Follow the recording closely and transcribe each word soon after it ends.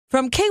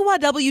From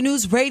KYW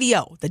News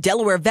Radio, the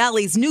Delaware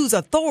Valley's news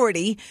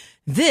authority,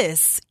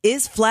 this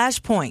is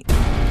Flashpoint.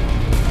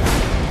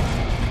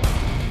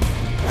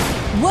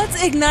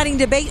 What's igniting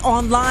debate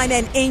online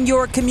and in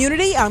your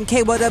community? I'm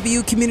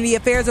KYW Community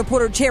Affairs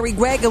reporter Cherry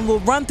Gregg, and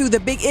we'll run through the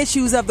big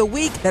issues of the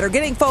week that are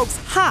getting folks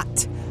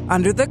hot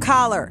under the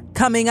collar.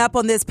 Coming up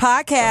on this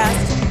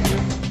podcast,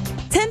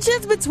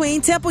 tensions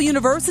between Temple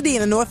University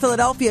and the North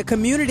Philadelphia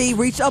community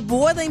reached a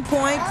boiling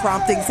point,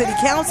 prompting City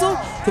Council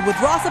to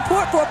withdraw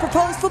support for a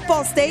proposed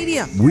football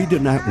stadium. We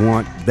did not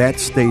want that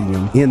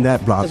stadium in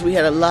that block. Because we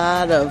had a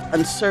lot of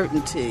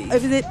uncertainty.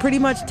 Is it pretty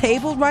much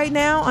tabled right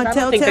now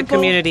until I think Temple? the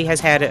community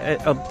has had,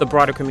 the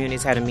broader community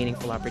has had a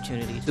meaningful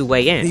opportunity to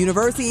weigh in. The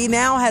university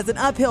now has an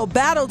uphill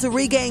battle to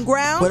regain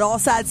ground, but all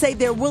sides say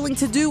they're willing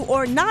to do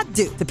or not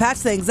do to patch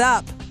things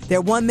up.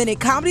 Their 1-minute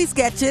comedy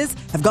sketches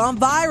have gone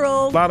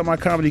viral. A lot of my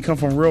comedy come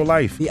from real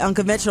life. The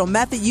unconventional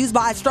method used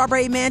by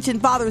Strawberry Mansion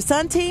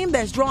father-son team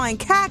that's drawing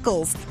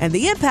cackles, and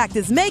the impact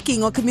it's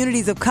making on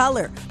communities of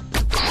color.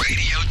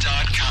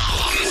 Radio.com.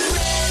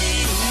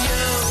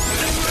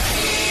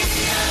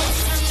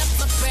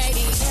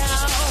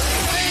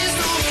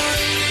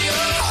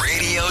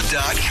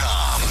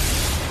 Radio.com.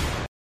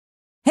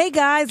 Hey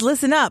guys,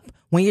 listen up.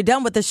 When you're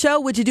done with the show,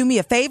 would you do me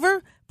a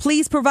favor?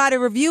 Please provide a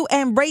review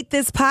and rate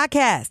this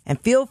podcast.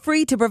 And feel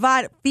free to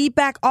provide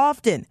feedback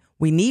often.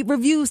 We need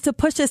reviews to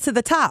push us to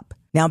the top.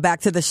 Now back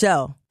to the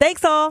show.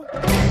 Thanks all.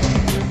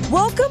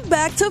 Welcome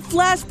back to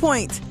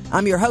Flashpoint.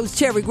 I'm your host,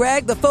 Cherry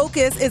Gregg. The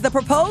focus is the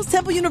proposed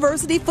Temple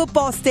University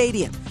football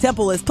stadium.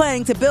 Temple is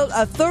planning to build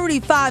a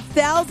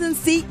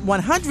 35,000-seat,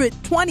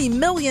 $120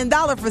 million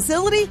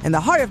facility in the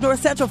heart of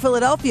North Central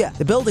Philadelphia.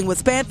 The building would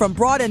span from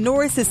Broad and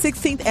Norris to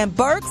 16th and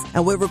Berks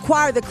and would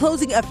require the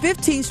closing of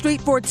 15th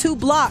Street for 2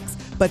 blocks.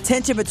 But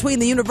tension between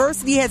the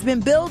university has been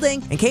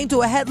building and came to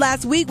a head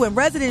last week when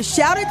residents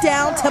shouted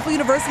down Temple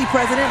University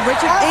President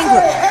Richard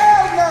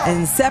Englert.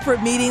 In a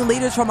separate meeting,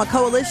 leaders from a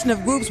coalition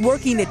of groups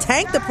working to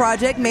tank the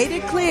project made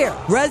it clear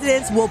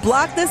residents will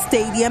block the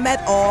stadium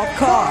at all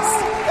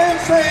costs. And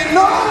say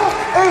no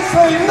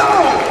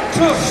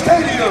to a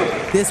stadium.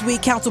 This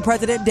week, Council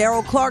President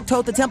Darrell Clark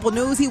told the Temple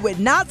News he would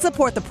not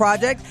support the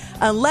project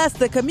unless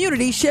the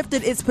community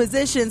shifted its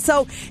position.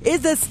 So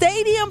is the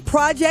stadium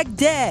project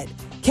dead?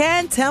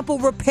 Can Temple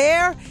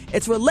repair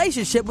its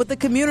relationship with the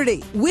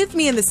community? With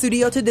me in the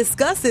studio to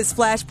discuss this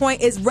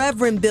flashpoint is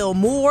Reverend Bill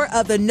Moore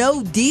of the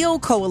No Deal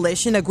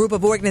Coalition, a group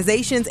of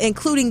organizations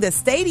including the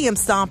Stadium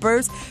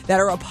Stompers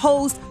that are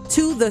opposed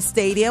to the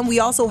stadium.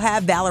 We also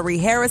have Valerie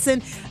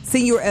Harrison,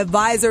 Senior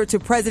Advisor to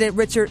President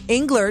Richard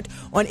Englert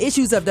on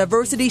issues of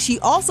diversity. She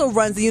also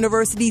runs the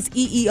university's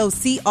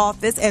EEOC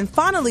office. And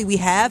finally, we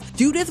have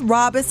Judith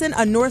Robinson,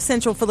 a North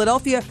Central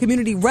Philadelphia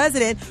community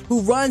resident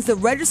who runs the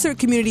registered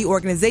community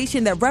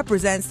organization that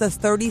represents the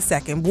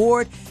 32nd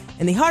Ward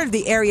in the heart of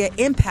the area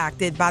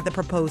impacted by the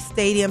proposed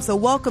stadium. So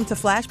welcome to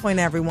Flashpoint,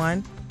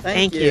 everyone.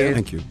 Thank you.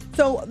 Thank you.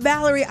 So,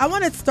 Valerie, I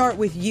want to start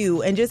with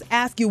you and just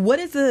ask you, what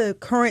is the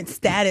current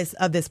status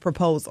of this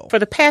proposal? For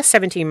the past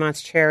 17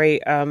 months, Cherry,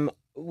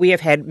 we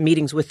have had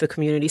meetings with the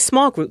community,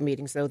 small group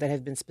meetings, though, that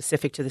have been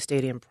specific to the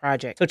stadium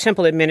project. So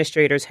Temple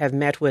administrators have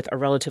met with a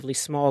relatively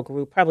small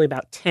group, probably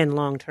about 10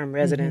 long-term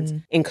residents,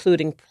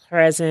 including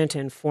present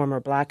and former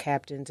block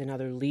captains and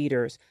other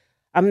leaders.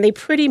 They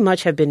pretty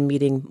much have been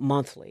meeting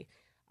monthly.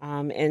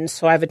 And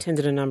so I've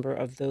attended a number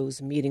of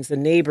those meetings. The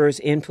neighbors'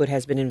 input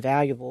has been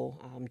invaluable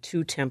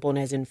to Temple and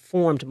has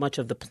informed much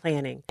of the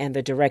planning and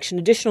the direction.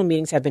 Additional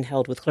meetings have been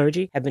held with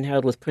clergy, have been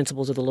held with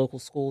principals of the local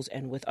schools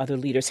and with other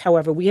leaders.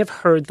 However, we have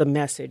heard the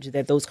message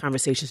that those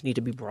conversations need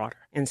to be broader.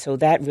 And so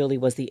that really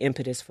was the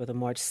impetus for the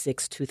March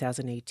 6,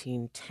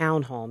 2018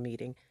 town hall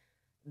meeting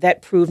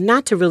that proved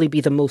not to really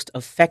be the most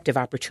effective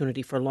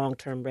opportunity for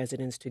long-term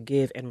residents to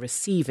give and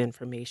receive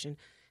information.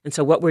 And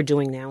so what we're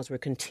doing now is we're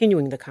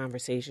continuing the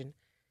conversation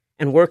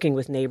and working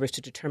with neighbors to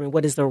determine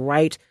what is the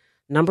right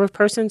number of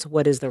persons,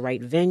 what is the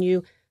right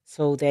venue,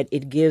 so that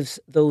it gives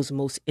those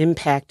most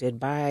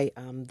impacted by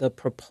the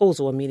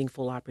proposal a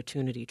meaningful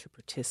opportunity to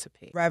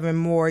participate. Reverend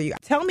Moore,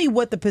 tell me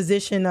what the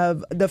position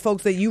of the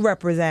folks that you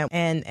represent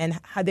and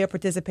how their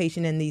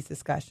participation in these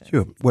discussions.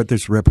 Sure. What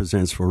this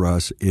represents for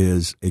us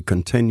is a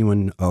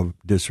continuing of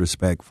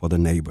disrespect for the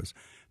neighbors,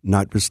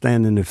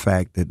 notwithstanding the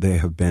fact that there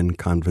have been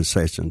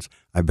conversations.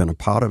 I've been a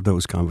part of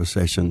those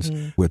conversations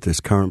with this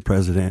current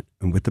president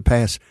and with the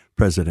past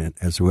president,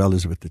 as well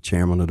as with the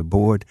chairman of the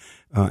board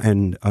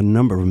and a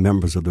number of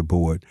members of the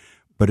board.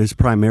 But it's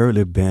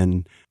primarily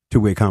been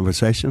two-way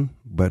conversation,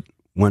 but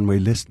one-way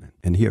listening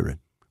and hearing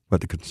what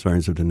the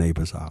concerns of the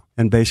neighbors are.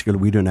 And basically,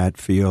 we do not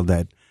feel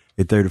that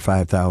a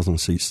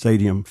 35,000-seat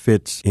stadium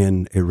fits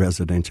in a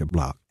residential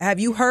block. Have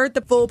you heard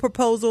the full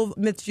proposal,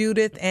 Ms.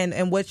 Judith,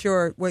 and what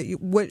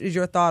is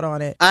your thought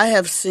on it? I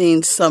have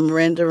seen some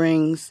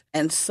renderings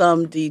and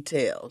some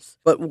details,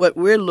 but what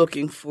we're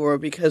looking for,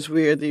 because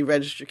we're the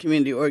registered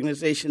community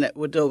organization that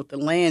will deal with the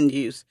land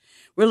use,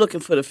 we're looking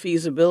for the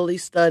feasibility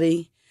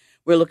study,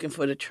 we're looking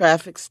for the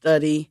traffic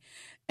study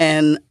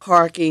and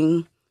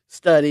parking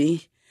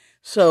study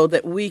so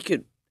that we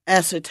could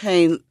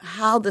ascertain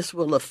how this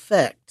will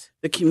affect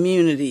the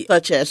community,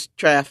 such as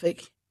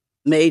traffic,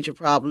 major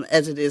problem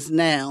as it is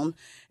now,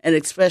 and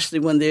especially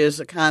when there's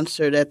a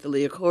concert at the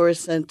Leocora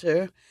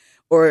Center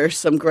or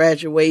some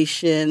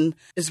graduation,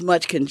 is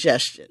much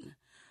congestion.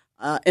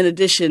 In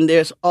addition,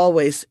 there's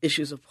always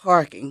issues of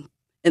parking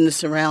in the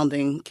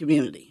surrounding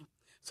community.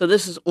 So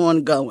this is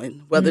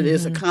ongoing, whether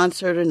there's a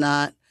concert or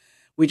not.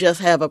 We just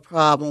have a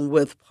problem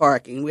with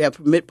parking. We have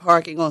permit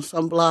parking on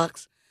some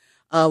blocks.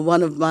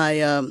 One of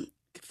my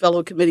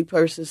fellow committee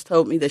persons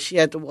told me that she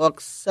had to walk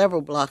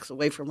several blocks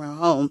away from her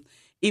home,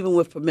 even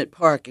with permit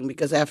parking,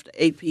 because after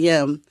 8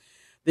 p.m.,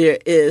 there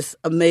is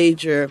a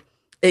major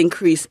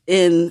increase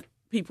in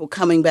people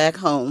coming back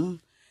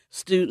home,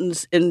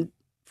 students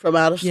from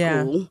out of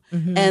school,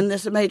 and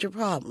there's a major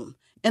problem.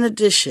 In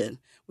addition,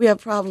 we have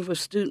problems with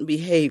student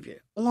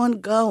behavior,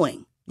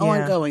 ongoing.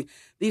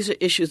 These are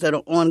issues that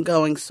are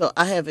ongoing, so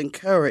I have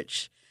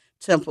encouraged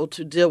Temple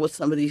to deal with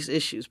some of these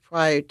issues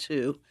prior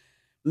to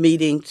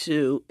meeting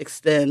to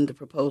extend the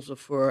proposal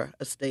for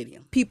a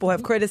stadium. People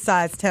have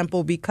criticized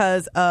Temple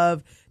because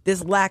of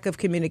this lack of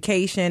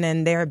communication,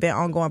 and there have been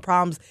ongoing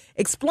problems.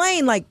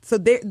 Explain, so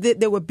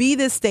there would be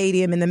this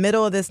stadium in the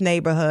middle of this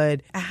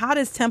neighborhood. How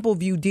does Temple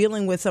view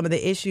dealing with some of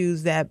the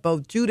issues that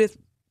both Judith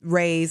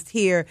raised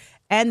here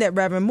and that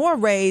Reverend Moore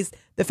raised,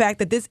 the fact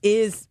that this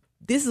is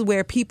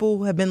where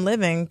people have been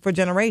living for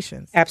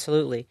generations?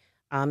 Absolutely.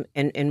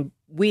 And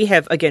we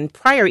have, again,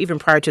 even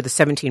prior to the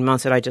 17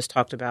 months that I just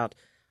talked about,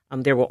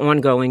 there were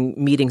ongoing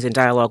meetings and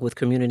dialogue with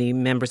community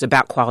members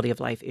about quality of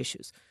life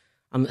issues.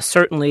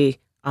 Certainly,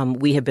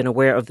 we have been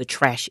aware of the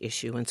trash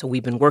issue, and so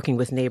we've been working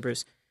with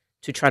neighbors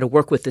to try to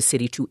work with the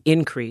city to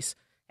increase,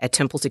 at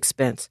Temple's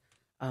expense,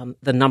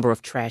 the number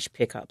of trash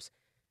pickups.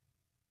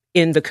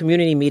 In the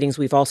community meetings,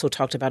 we've also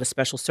talked about a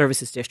special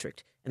services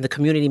district, and the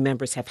community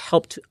members have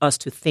helped us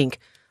to think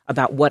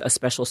about what a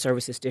special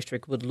services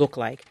district would look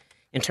like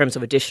in terms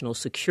of additional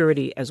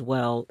security as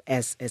well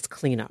as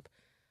cleanup.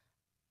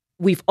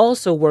 We've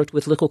also worked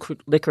with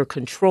liquor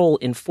control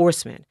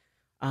enforcement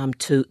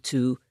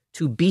to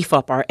beef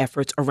up our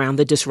efforts around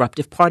the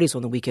disruptive parties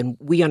on the weekend.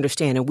 We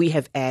understand, and we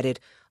have added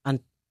a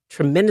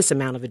tremendous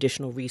amount of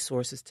additional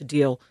resources to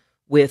deal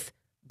with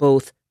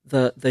both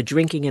the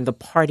drinking and the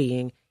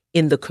partying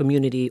in the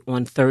community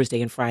on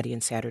Thursday and Friday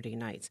and Saturday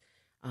nights.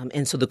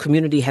 And so the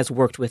community has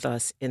worked with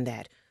us in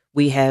that.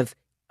 We have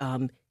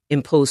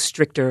imposed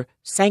stricter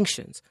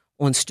sanctions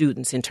on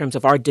students in terms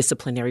of our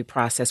disciplinary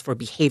process for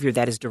behavior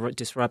that is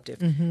disruptive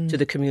to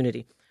the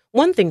community.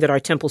 One thing that our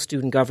Temple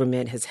student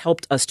government has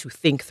helped us to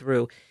think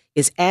through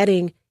is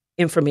adding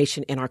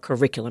information in our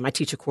curriculum. I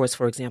teach a course,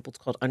 for example, it's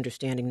called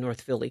Understanding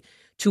North Philly,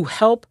 to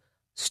help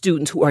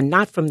students who are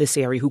not from this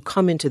area, who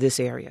come into this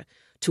area,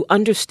 to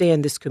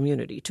understand this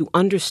community, to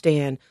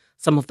understand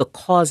some of the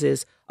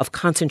causes of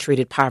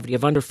concentrated poverty,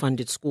 of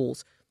underfunded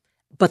schools,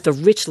 but the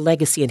rich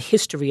legacy and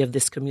history of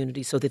this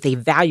community so that they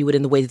value it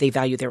in the way that they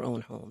value their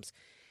own homes.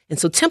 And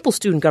so Temple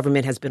student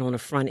government has been on the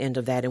front end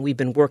of that, and we've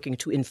been working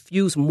to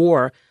infuse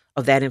more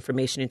of that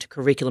information into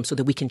curriculum so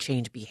that we can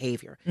change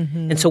behavior.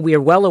 And so we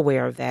are well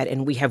aware of that,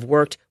 and we have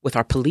worked with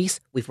our police.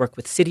 We've worked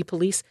with city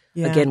police,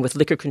 again, with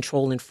liquor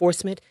control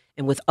enforcement,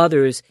 and with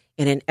others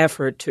in an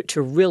effort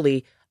to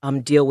really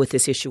deal with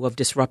this issue of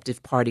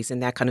disruptive parties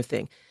and that kind of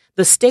thing.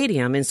 The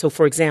stadium, and so,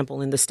 for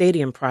example, in the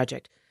stadium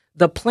project,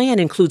 the plan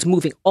includes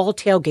moving all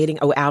tailgating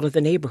out of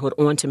the neighborhood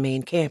onto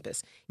main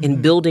campus,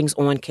 in buildings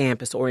on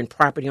campus or in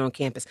property on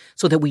campus,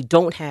 so that we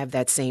don't have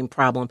that same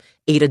problem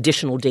 8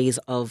 additional days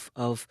of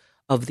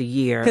the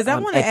year. Because I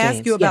want to ask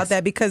games. you about Yes.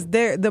 that, because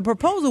the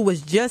proposal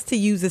was just to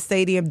use the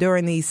stadium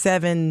during these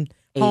 7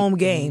 home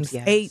games,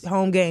 yes. 8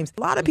 home games.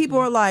 A lot of people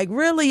are like,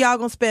 really, y'all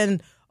going to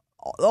spend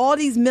all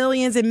these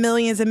millions and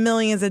millions and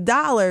millions of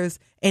dollars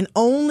and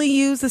only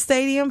use the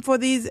stadium for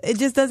these? It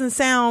just doesn't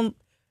sound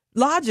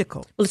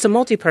logical. Well, it's a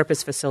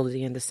multi-purpose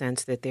facility in the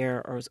sense that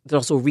there's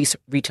also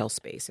retail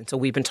space. And so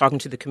we've been talking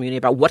to the community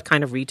about what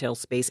kind of retail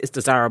space is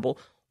desirable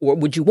or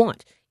would you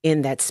want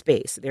in that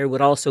space. There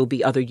would also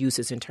be other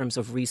uses in terms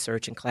of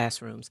research and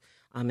classrooms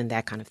and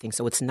that kind of thing.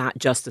 So it's not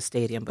just a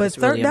stadium, but it's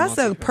really that's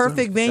a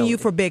perfect venue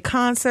facility. for big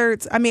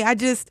concerts. I mean,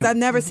 I've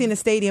never seen a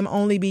stadium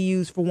only be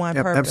used for one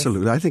purpose.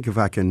 Absolutely. I think if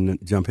I can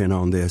jump in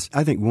on this,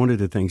 I think one of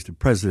the things the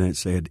president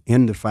said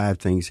in the 5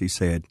 things he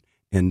said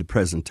in the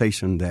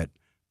presentation that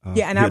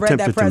and I read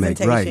that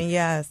presentation, right.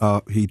 yes.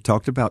 He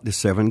talked about the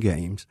 7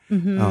 games,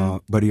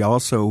 but he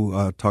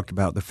also talked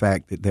about the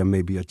fact that there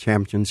may be a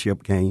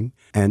championship game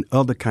and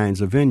other kinds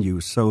of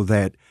venues, so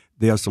that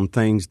there are some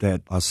things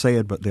that are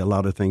said, but there are a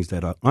lot of things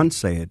that are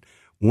unsaid.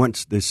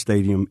 Once this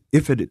stadium,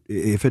 if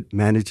it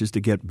manages to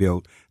get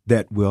built,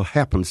 that will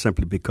happen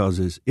simply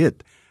because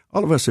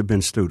all of us have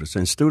been students,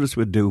 and students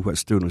would do what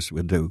students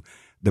would do.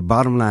 The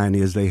bottom line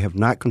is they have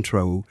not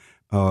controlled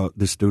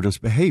the students'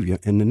 behavior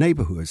in the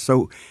neighborhood.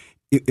 So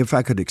if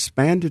I could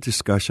expand the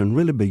discussion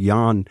really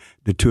beyond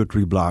the 2 or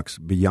 3 blocks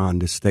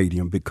beyond the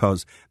stadium,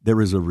 because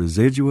there is a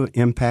residual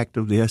impact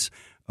of this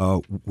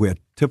where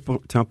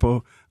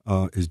Temple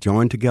is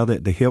joined together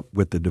at the hip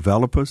with the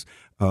developers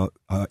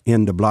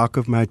in the block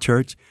of my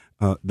church.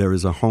 There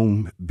is a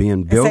home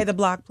being built. Say the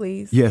block,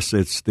 please. Yes,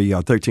 it's the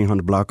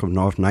 1300 block of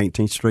North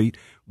 19th Street.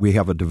 We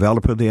have a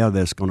developer there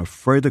that's going to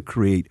further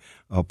create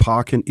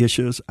parking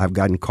issues. I've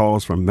gotten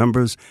calls from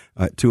members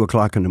at 2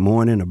 o'clock in the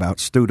morning about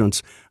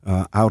students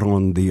out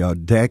on the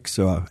decks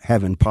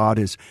having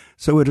parties.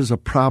 So it is a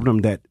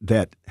problem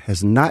that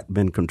has not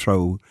been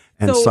controlled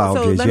and solved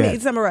as yet. So let me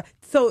summarize.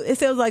 So it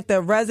feels like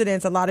the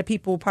residents, a lot of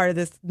people part of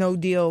this No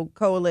Deal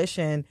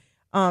Coalition,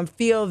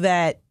 feel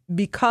that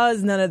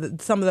because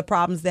some of the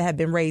problems that have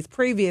been raised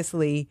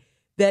previously,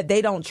 that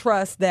they don't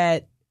trust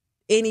that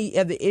any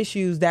of the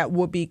issues that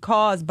would be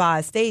caused by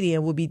a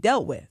stadium will be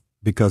dealt with.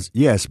 Because,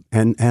 yes,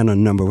 and a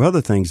number of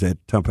other things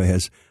that Temple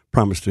has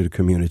promised to the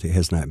community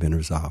has not been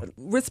resolved.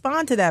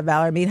 Respond to that,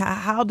 Valerie. I mean,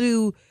 how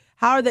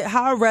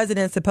are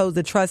residents supposed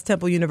to trust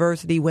Temple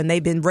University when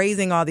they've been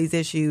raising all these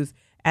issues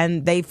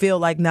and they feel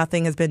like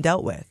nothing has been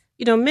dealt with?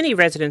 You know, many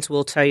residents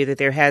will tell you that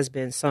there has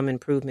been some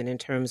improvement in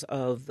terms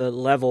of the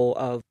level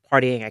of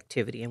partying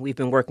activity, and we've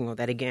been working on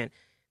that again.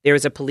 There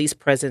is a police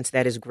presence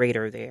that is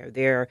greater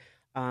there.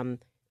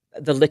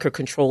 The liquor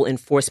control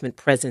enforcement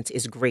presence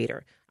is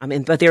greater,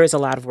 but there is a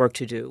lot of work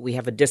to do. We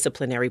have a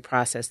disciplinary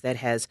process that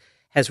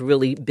has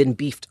really been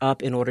beefed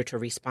up in order to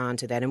respond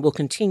to that, and we'll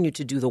continue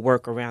to do the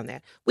work around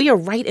that. We are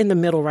right in the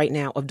middle right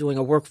now of doing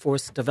a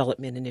workforce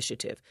development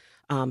initiative.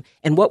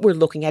 And what we're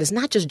looking at is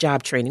not just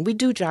job training. We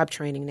do job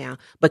training now,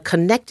 but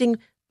connecting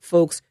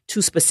folks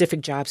to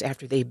specific jobs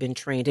after they've been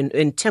trained,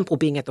 and Temple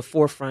being at the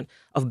forefront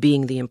of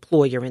being the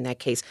employer in that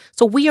case.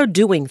 So we are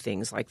doing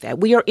things like that.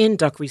 We are in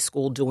Duckery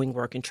School doing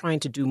work and trying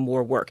to do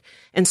more work.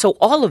 And so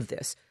all of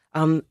this,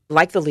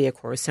 like the Leah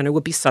Center,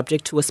 would be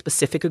subject to a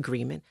specific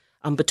agreement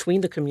between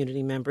the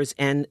community members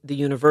and the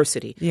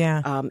university.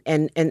 Yeah.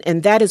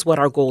 And that is what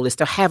our goal is,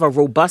 to have a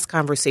robust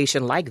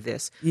conversation like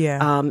this.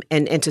 Yeah.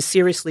 And to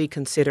seriously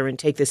consider and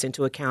take this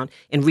into account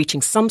in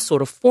reaching some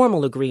sort of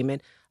formal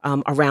agreement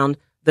around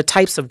the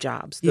types of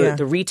jobs,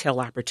 the retail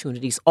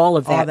opportunities, all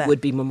of that would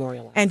be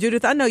memorialized. And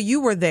Judith, I know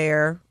you were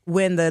there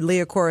when the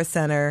Leah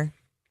Center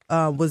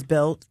was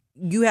built.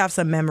 You have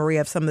some memory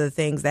of some of the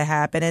things that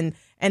happened,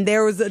 and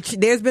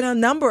there's been a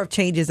number of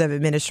changes of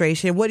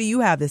administration. What do you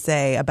have to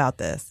say about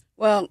this?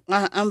 Well,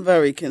 I'm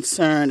very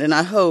concerned, and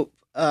I hope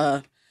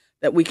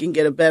that we can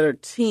get a better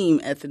team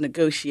at the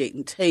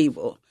negotiating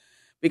table,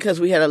 because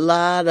we had a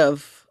lot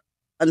of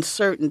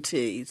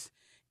uncertainties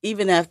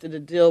even after the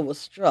deal was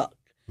struck.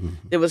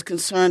 Mm-hmm. There was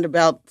concern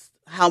about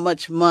how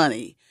much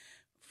money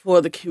for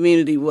the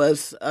community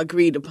was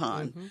agreed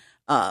upon,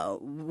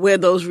 where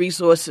those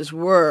resources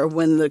were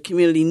when the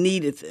community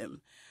needed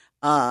them.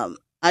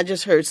 I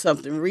just heard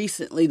something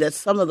recently that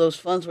some of those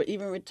funds were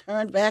even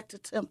returned back to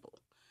Temple.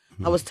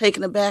 I was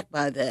taken aback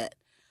by that.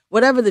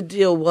 Whatever the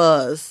deal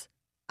was,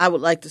 I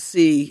would like to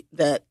see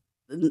that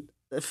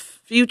the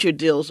future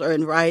deals are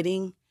in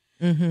writing.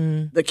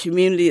 Mm-hmm. The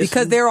community is...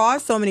 Because there are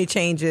so many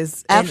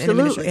changes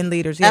in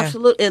leaders. Yeah.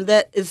 Absolutely. And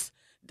that is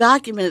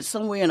documented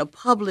somewhere in a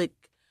public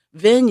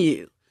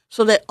venue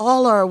so that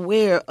all are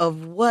aware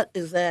of what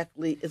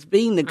exactly is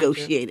being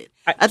negotiated.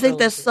 I think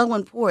that's so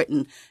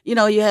important. You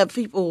know, you have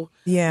people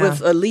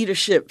with a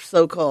leadership,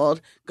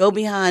 so-called, go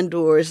behind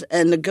doors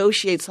and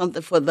negotiate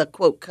something for the,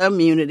 quote,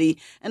 community,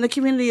 and the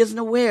community isn't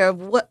aware of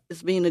what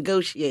is being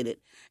negotiated.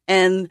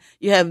 And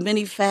you have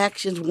many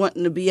factions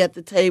wanting to be at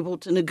the table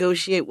to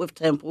negotiate with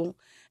Temple,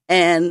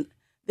 and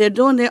they're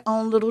doing their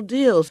own little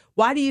deals.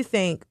 Why do you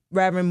think,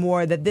 Reverend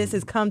Moore, that this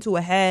has come to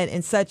a head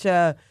in such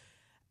a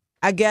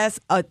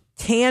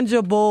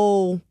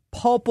tangible,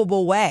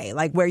 palpable way,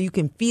 like where you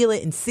can feel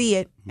it and see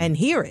it and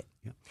hear it?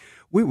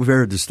 We were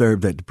very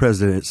disturbed that the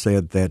president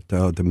said that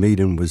the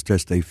meeting was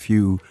just a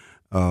few,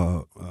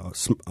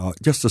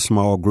 just a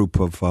small group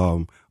of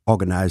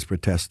organized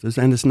protesters,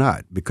 and it's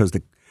not, because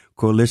the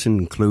coalition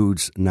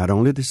includes not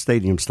only the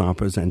stadium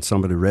stompers and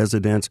some of the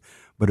residents,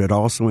 but it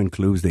also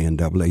includes the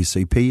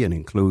NAACP and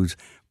includes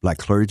Black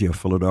clergy of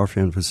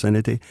Philadelphia and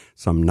vicinity,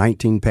 some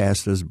 19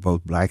 pastors,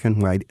 both black and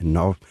white, in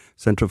North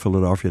Central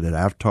Philadelphia that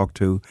I've talked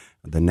to,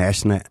 the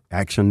National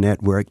Action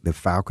Network, the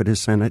Faculty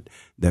Senate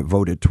that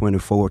voted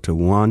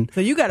 24-1. So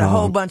you got a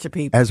whole bunch of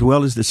people. As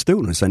well as the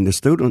students. And the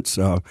students,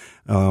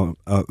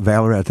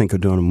 Valerie, I think, are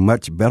doing a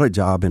much better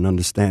job in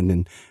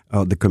understanding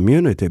the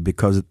community,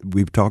 because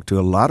we've talked to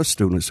a lot of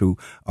students who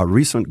are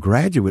recent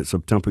graduates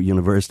of Temple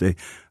University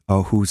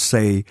who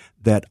say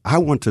that I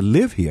want to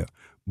live here.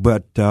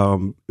 But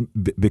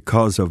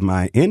because of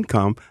my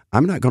income,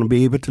 I'm not going to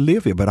be able to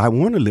live here. But I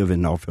want to live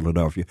in North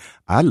Philadelphia.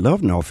 I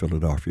love North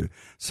Philadelphia.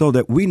 So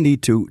that we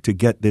need to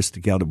get this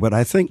together. But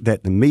I think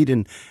that the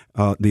meeting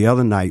the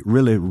other night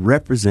really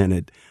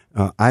represented,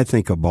 I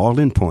think, a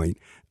boiling point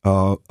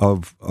of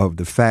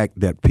the fact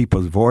that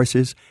people's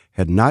voices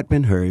had not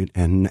been heard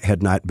and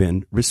had not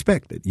been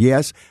respected.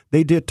 Yes,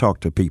 they did talk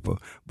to people,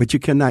 but you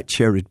cannot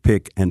cherry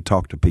pick and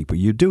talk to people.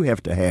 You do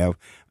have to have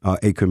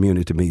a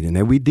community meeting.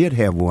 And we did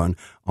have one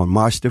on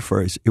March the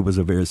 1st. It was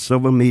a very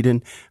civil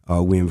meeting.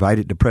 We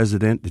invited the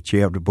president, the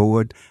chair of the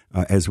board,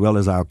 as well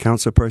as our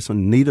council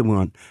person. Neither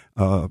one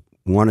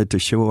wanted to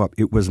show up.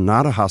 It was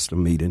not a hostile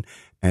meeting.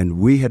 And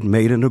we had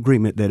made an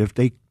agreement that if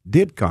they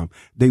did come,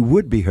 they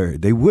would be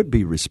heard. They would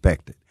be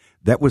respected.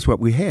 That was what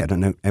we had,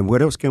 and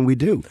what else can we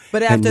do?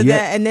 But after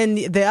that, and then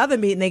the other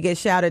meeting, they get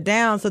shouted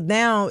down. So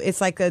now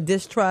it's like a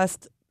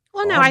distrust.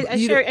 Well, no, I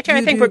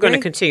think we're going to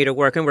continue to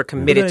work, and we're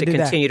committed to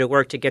continue to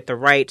work to get the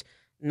right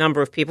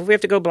number of people. We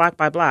have to go block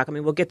by block. I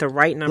mean, we'll get the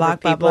right number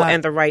of people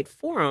and the right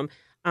forum,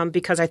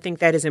 because I think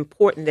that is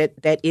important,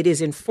 that it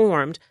is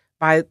informed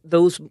by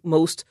those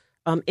most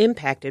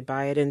impacted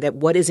by it, and that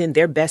what is in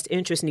their best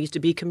interest needs to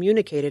be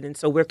communicated. And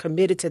so we're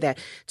committed to that.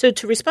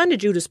 To respond to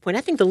Judith's point,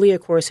 I think the Leah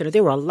Corr Center,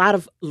 there were a lot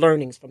of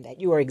learnings from that.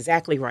 You are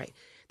exactly right,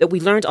 that we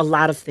learned a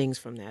lot of things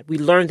from that. We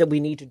learned that we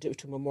need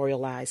to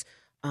memorialize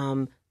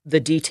the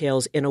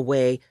details in a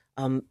way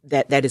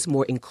that is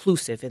more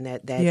inclusive, and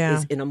that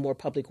is in a more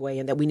public way,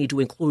 and that we need to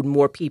include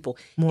more people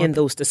in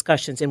those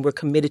discussions. And we're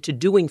committed to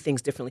doing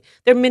things differently.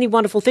 There are many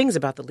wonderful things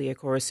about the Leah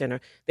Corr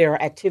Center. There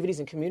are activities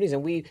and communities,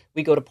 and we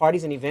go to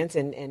parties and events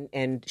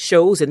and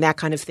shows and that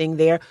kind of thing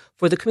there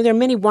for the community. There are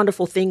many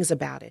wonderful things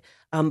about it.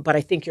 But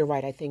I think you're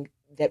right. I think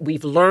that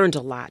we've learned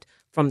a lot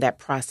from that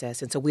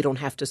process, and so we don't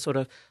have to sort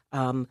of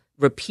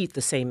repeat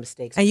the same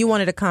mistakes. And you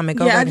wanted to comment.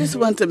 Go ahead. ahead. I just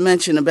want to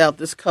mention about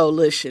this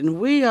coalition.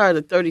 We are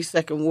the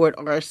 32nd Ward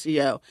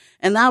RCO,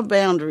 and our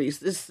boundaries,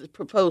 this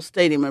proposed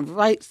stadium, are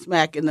right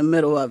smack in the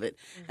middle of it.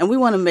 And we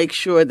want to make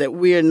sure that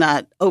we're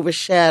not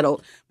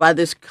overshadowed by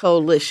this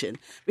coalition,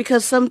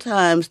 because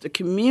sometimes the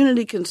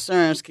community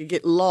concerns can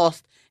get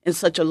lost in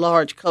such a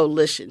large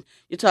coalition.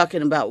 You're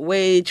talking about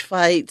wage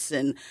fights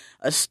and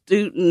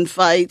student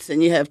fights,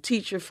 and you have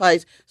teacher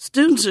fights.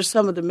 Students are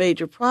some of the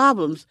major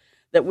problems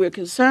that we're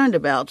concerned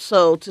about.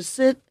 So to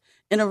sit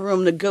in a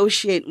room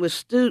negotiating with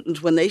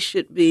students when they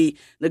should be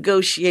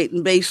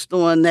negotiating based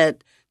on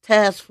that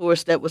task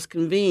force that was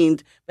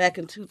convened back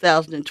in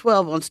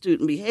 2012 on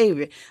student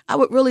behavior, I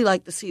would really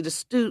like to see the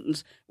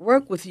students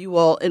work with you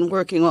all in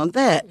working on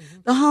that.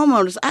 Mm-hmm. The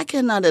homeowners, I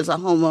cannot as a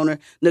homeowner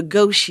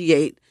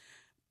negotiate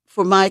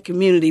for my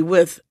community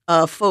with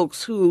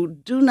folks who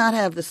do not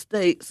have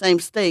the same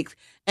stakes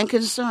and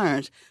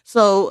concerns.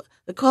 So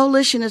the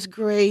coalition is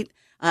great.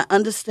 I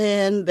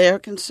understand their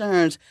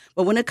concerns.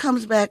 But when it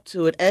comes back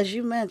to it, as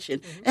you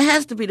mentioned, it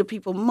has to be the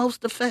people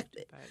most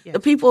affected. Yes.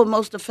 The people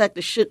most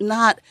affected should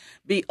not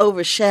be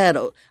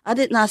overshadowed. I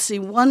did not see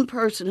one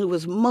person who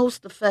was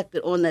most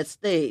affected on that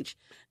stage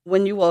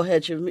when you all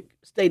had your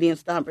Stadium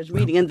Stompers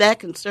meeting. And that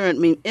concerned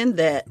me in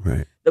that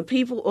the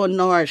people on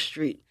Norris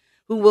Street,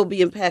 who will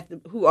be impacted,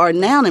 who are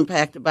now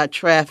impacted by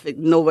traffic,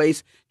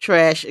 noise,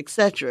 trash,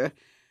 etc.,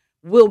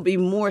 will be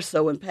more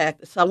so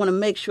impacted. So I want to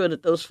make sure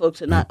that those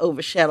folks are not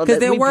overshadowed. Because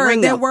there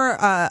were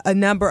a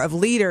number of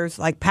leaders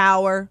like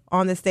Power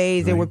on the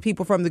stage. There were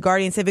people from the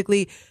Guardian Civic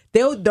League.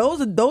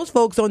 Those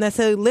folks don't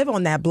necessarily live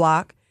on that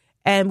block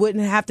and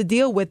wouldn't have to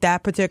deal with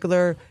that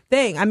particular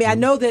thing. I mean, I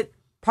know that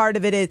part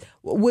of it is.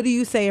 What do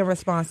you say in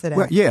response to that?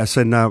 Well, yes,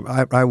 and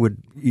I would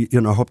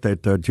hope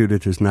that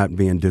Judith is not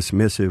being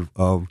dismissive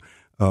of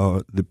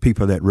the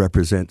people that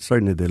represent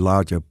certainly the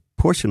larger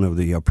portion of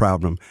the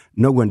problem.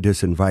 No one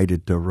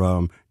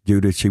disinvited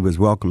Judith. She was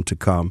welcome to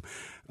come.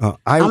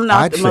 I'm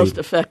not the most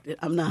affected.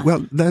 I'm not.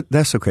 Well,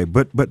 that's okay,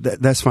 but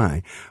that's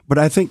fine. But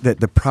I think that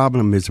the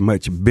problem is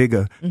much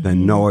bigger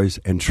than noise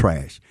and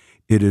trash.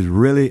 It is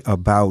really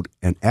about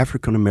an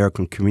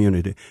African-American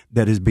community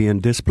that is being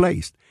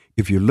displaced.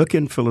 If you look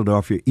in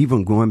Philadelphia,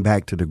 even going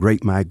back to the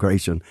Great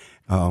Migration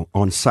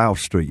on South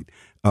Street,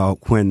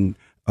 when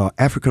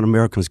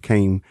African-Americans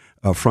came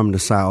from the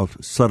South,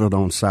 settled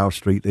on South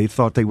Street, they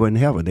thought they were in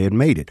heaven. They had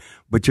made it.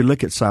 But you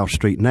look at South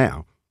Street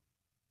now.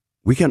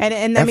 We can,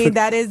 and I mean,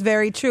 that is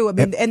very true. I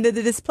mean, and the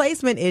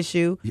displacement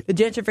issue, the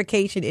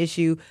gentrification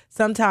issue,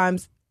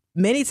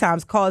 many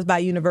times caused by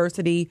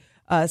university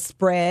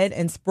spread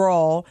and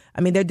sprawl.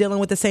 I mean, they're dealing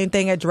with the same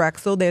thing at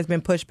Drexel. There's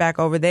been pushback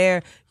over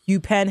there.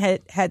 UPenn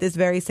had this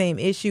very same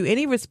issue.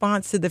 Any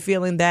response to the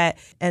feeling that,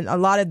 and a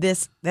lot of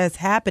this that's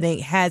happening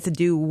has to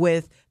do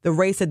with the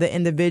race of the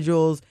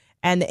individuals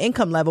and the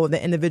income level of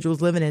the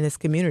individuals living in this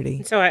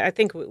community? So I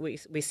think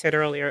we said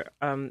earlier,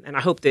 and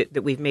I hope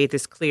that we've made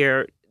this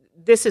clear,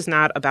 this is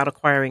not about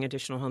acquiring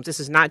additional homes. This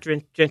is not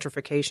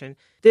gentrification.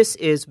 This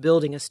is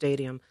building a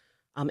stadium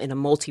in a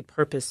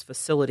multi-purpose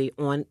facility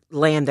on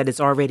land that is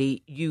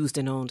already used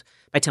and owned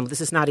by Temple.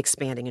 This is not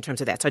expanding in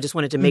terms of that. So I just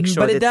wanted to make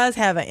sure But it does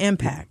have an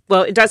impact.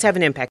 Well, it does have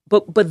an impact.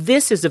 But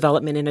this is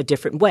development in a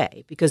different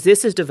way, because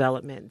this is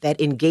development that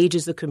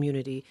engages the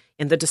community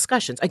in the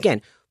discussions.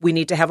 Again, we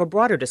need to have a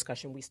broader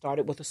discussion. We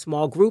started with a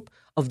small group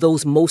of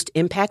those most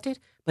impacted,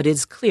 but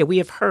it's clear we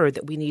have heard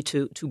that we need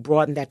to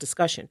broaden that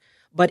discussion.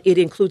 But it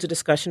includes a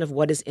discussion of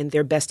what is in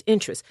their best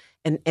interest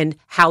and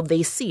how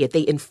they see it.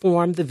 They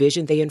inform the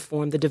vision. They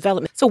inform the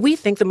development. So we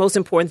think the most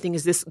important thing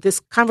is this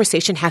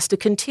conversation has to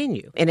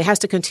continue. And it has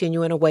to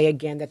continue in a way,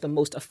 again, that the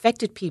most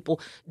affected people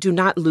do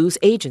not lose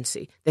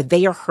agency, that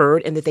they are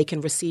heard and that they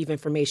can receive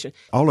information.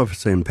 All of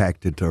us are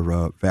impacted,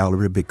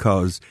 Valerie,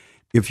 because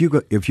if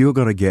you're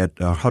going to get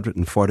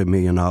 $140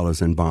 million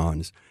in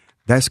bonds,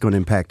 that's going to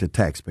impact the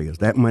taxpayers.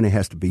 That money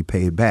has to be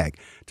paid back.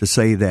 To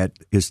say that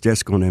it's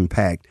just going to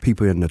impact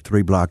people in the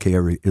 3-block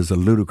area is a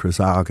ludicrous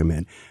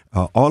argument.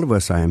 All of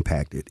us are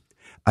impacted.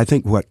 I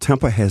think what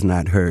Temple has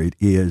not heard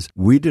is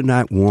we do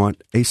not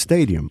want a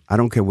stadium. I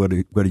don't care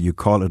whether you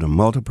call it a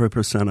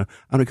multipurpose center.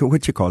 I don't care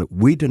what you call it.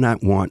 We do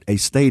not want a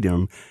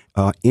stadium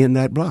in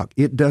that block.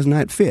 It does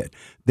not fit.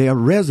 There are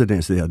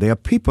residents there. There are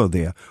people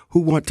there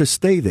who want to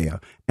stay there.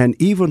 And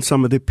even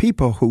some of the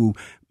people who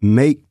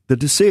make the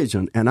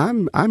decision. And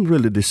I'm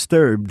really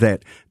disturbed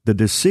that the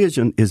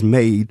decision is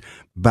made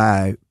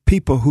by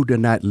people who do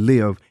not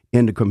live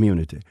in the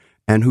community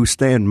and who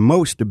stand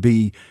most to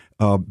be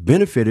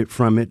benefited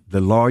from it.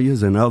 The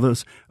lawyers and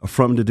others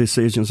from the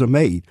decisions are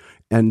made.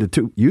 And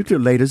you two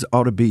ladies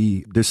ought to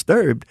be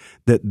disturbed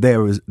that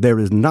there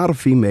is not a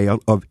female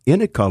of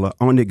any color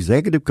on the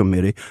executive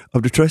committee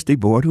of the trustee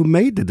board who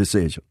made the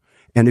decision.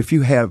 And if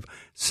you have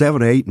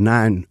 7, 8,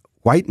 9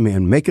 white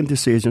men making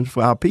decisions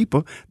for our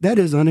people, that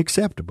is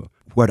unacceptable.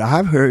 What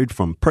I've heard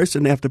from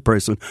person after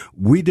person,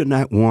 we do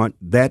not want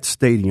that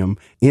stadium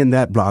in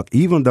that block,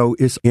 even though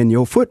it's in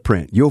your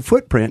footprint. Your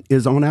footprint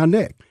is on our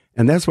neck.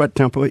 And that's what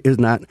Temple is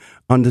not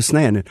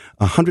understanding.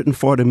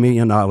 $140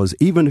 million,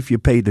 even if you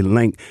paid the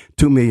link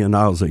 $2 million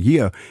a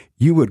year,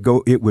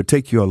 it would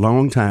take you a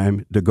long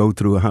time to go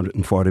through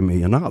 $140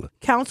 million.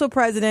 Council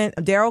President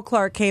Darrell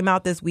Clark came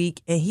out this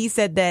week and he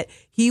said that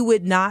he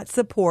would not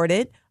support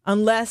it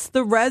unless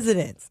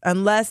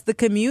the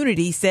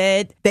community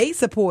said they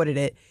supported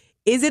it.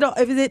 Is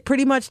it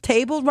pretty much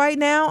tabled right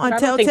now until I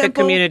don't think Temple?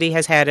 the community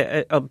has had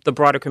the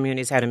broader community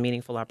has had a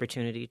meaningful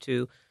opportunity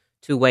to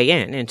weigh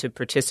in and to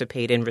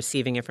participate in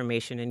receiving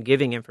information and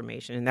giving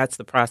information. And that's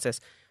the process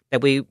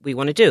that we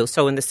want to do.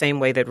 So in the same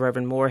way that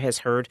Reverend Moore has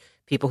heard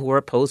people who are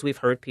opposed, we've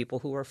heard people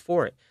who are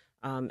for it,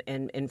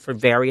 and for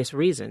various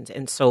reasons.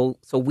 And so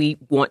we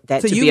want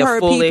that to be a fully...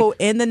 So you heard people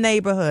in the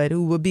neighborhood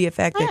who would be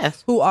affected,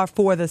 yes, who are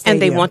for the stadium.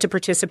 And they want to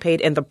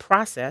participate in the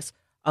process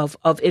of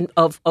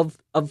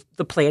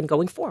the plan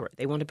going forward.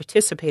 They want to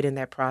participate in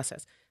that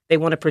process. They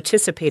want to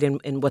participate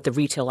in what the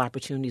retail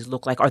opportunities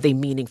look like. Are they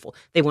meaningful?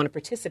 They want to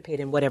participate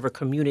in whatever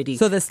community.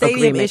 So the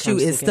stadium issue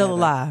is still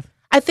alive.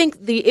 I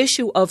think the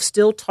issue of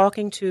still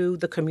talking to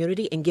the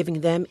community and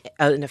giving them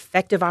an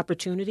effective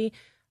opportunity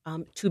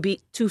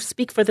to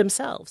speak for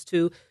themselves,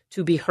 to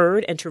be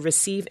heard and to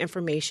receive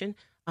information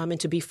and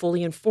to be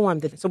fully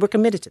informed. So we're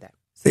committed to that.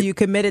 So you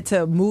committed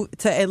to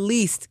at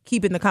least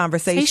keeping the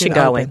conversation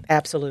going. Open.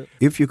 Absolutely.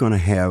 If you're going to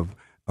have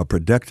a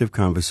productive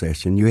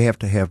conversation, you have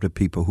to have the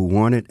people who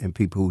want it and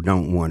people who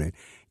don't want it.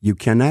 You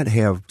cannot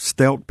have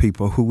stealth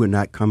people who will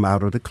not come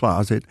out of the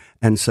closet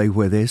and say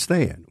where they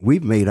stand.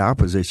 We've made our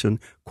position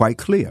quite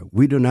clear.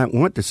 We do not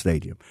want the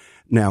stadium.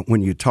 Now,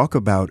 when you talk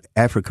about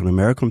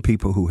African-American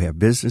people who have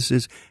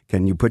businesses,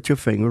 can you put your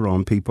finger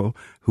on people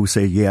who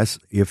say, yes,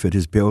 if it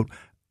is built,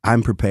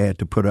 I'm prepared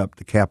to put up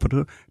the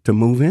capital to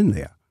move in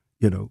there?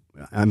 You know,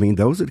 I mean,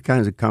 those are the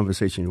kinds of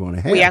conversations you want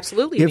to have. We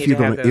absolutely need to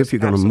have those. If you're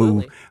going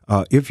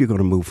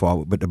to move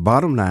forward. But the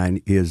bottom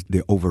line is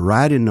the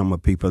overriding number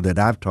of people that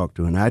I've talked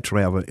to, and I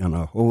travel in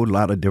a whole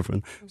lot of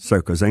different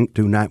circles,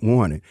 do not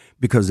want it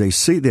because they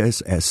see this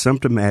as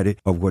symptomatic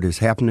of what is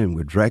happening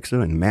with Drexel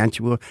and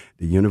Mantua,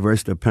 the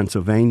University of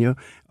Pennsylvania,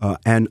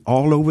 and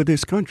all over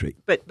this country.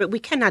 But we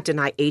cannot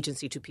deny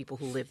agency to people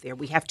who live there.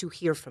 We have to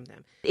hear from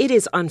them. It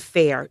is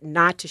unfair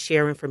not to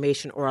share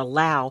information or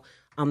allow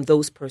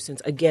those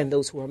persons, again,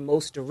 those who are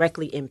most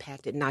directly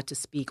impacted, not to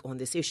speak on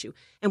this issue.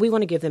 And we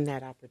want to give them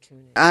that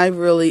opportunity. I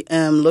really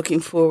am looking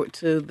forward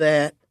to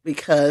that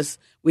because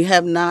we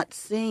have not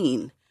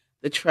seen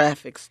the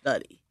traffic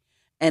study.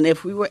 And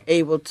if we were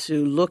able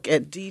to look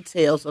at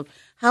details of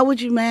how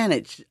would you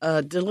manage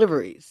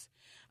deliveries,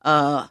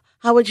 how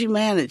would you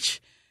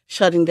manage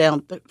shutting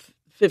down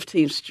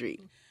 15th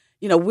Street?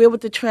 You know, where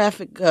would the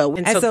traffic go?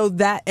 And so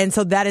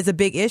that is a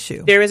big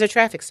issue. There is a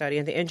traffic study,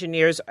 and the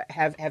engineers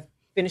have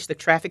finished the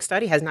traffic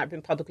study. Has not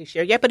been publicly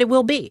shared yet, but it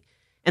will be.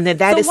 And then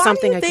that is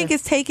something. Why do you think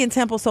it's taking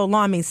Temple so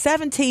long? I mean,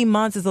 17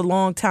 months is a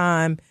long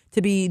time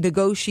to be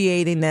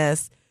negotiating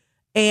this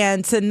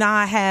and to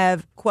not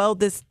have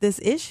quelled this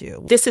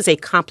issue. This is a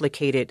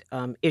complicated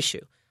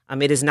issue.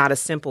 It is not a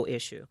simple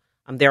issue.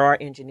 There are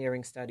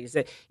engineering studies.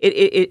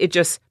 It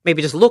just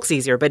maybe just looks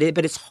easier, but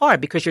it's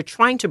hard because you're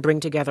trying to bring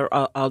together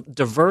a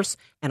diverse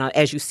and,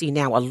 as you see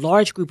now, a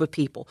large group of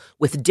people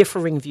with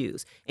differing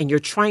views. And you're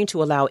trying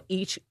to allow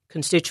each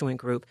constituent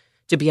group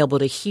to be able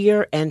to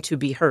hear and to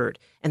be heard.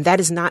 And that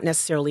is not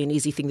necessarily an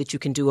easy thing that you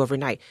can do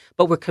overnight.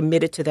 But we're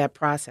committed to that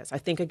process. I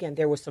think, again,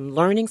 there were some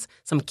learnings,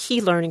 some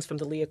key learnings from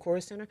the Leah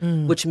Corr Center,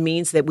 which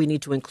means that we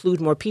need to include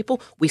more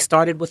people. We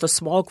started with a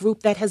small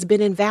group that has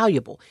been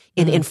invaluable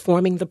in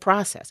informing the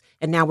process.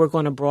 And now we're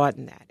going to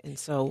broaden that. And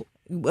so...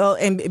 Well,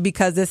 and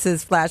because this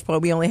is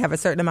Flashpoint, we only have a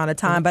certain amount of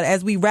time. But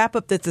as we wrap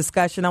up this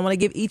discussion, I want to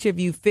give each of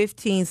you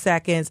 15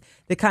 seconds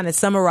to kind of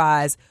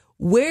summarize.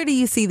 Where do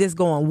you see this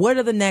going? What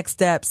are the next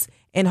steps?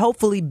 And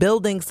hopefully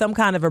building some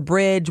kind of a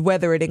bridge,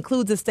 whether it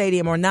includes a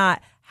stadium or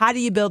not. How do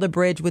you build a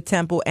bridge with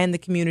Temple and the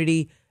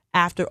community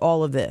after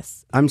all of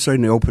this? I'm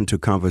certainly open to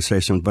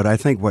conversation, but I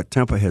think what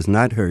Temple has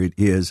not heard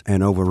is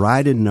an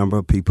overriding number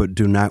of people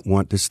do not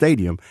want the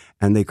stadium,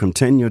 and they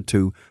continue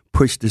to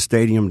push the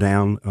stadium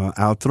down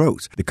our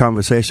throats. The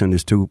conversation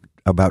is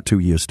about 2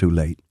 years too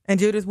late. And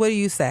Judith, what do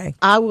you say?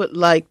 I would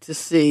like to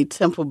see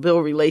Temple Bill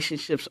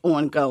relationships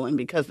ongoing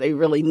because they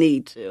really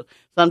need to.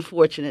 It's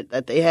unfortunate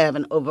that they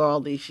haven't over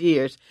all these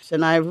years.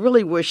 And I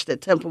really wish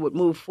that Temple would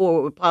move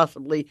forward with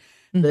possibly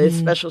the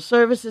Special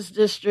Services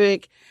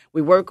District.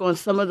 We work on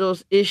some of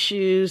those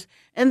issues,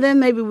 and then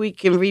maybe we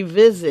can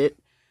revisit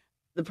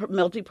the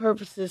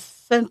Multi-Purposes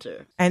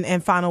Center.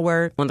 And final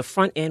word. On the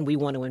front end, we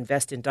want to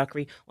invest in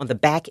Duckery. On the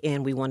back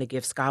end, we want to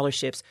give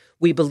scholarships.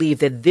 We believe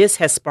that this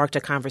has sparked a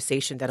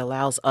conversation that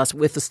allows us,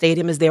 if the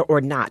stadium is there or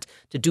not,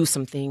 to do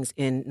some things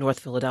in North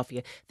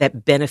Philadelphia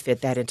that benefit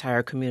that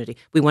entire community.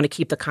 We want to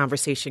keep the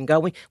conversation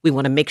going. We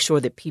want to make sure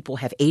that people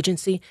have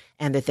agency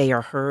and that they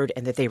are heard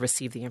and that they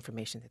receive the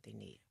information that they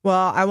need.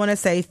 Well, I want to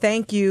say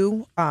thank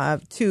you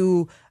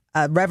to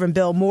Reverend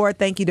Bill Moore.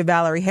 Thank you to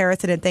Valerie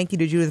Harrison, and thank you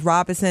to Judith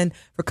Robinson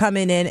for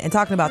coming in and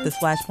talking about this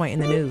flashpoint in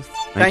the news.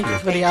 Thank you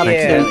for the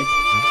opportunity.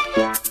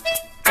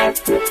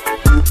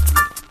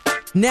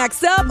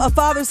 Next up, a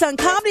father-son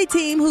comedy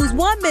team whose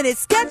 1-minute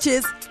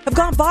sketches have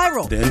gone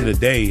viral. At the end of the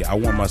day, I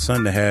want my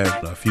son to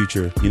have a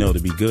future, to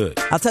be good.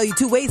 I'll tell you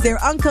 2 ways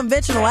their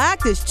unconventional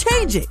act is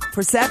changing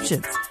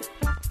perceptions.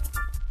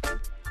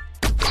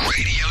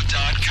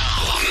 Radio.com.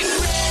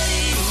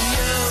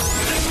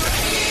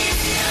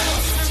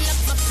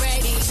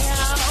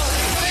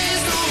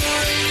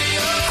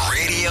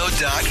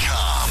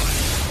 Radio.com.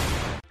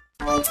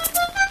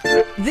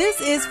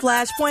 This is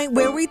Flashpoint,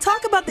 where we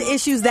talk about the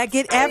issues that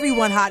get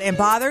everyone hot and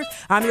bothered.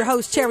 I'm your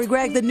host, Cherry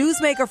Gregg. The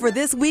newsmaker for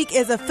this week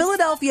is a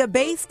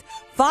Philadelphia-based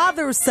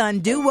father-son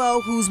duo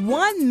whose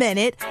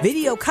 1-minute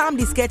video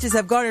comedy sketches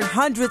have garnered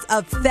hundreds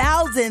of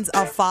thousands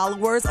of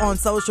followers on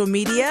social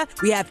media.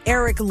 We have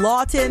Eric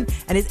Lawton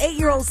and his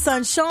 8-year-old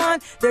son, Sean.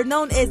 They're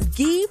known as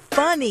Gee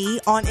Funny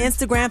on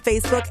Instagram,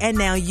 Facebook, and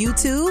now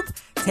YouTube.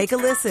 Take a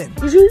listen.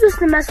 Did you used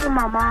to mess with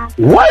my mom?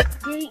 What?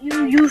 Did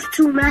you used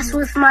to mess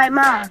with my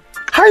mom?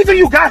 How you think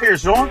you got here,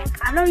 Sean?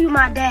 I know you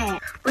my dad,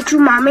 but you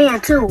my man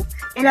too.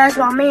 And as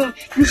my man,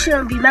 you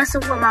shouldn't be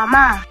messing with my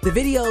mom. The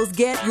videos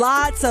get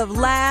lots of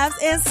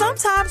laughs and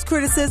sometimes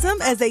criticism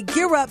as they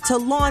gear up to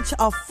launch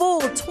a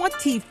full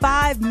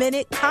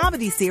 25-minute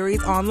comedy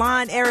series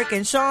online. Eric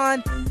and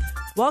Sean,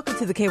 welcome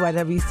to the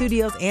KYW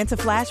studios and to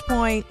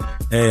Flashpoint.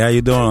 Hey, how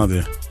you doing out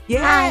there?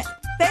 Yeah. Hi.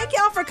 Thank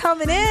y'all for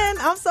coming in.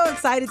 I'm so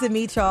excited to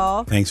meet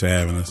y'all. Thanks for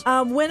having us.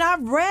 When I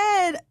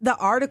read the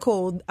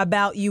article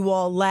about you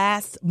all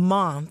last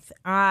month,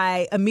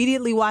 I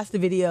immediately watched the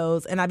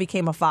videos and I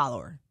became a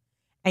follower.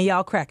 And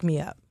y'all cracked me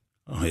up.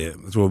 Oh, yeah.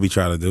 That's what we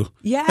try to do.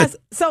 Yes.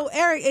 So,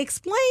 Eric,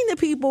 explain to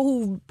people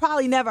who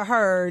probably never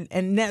heard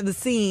and never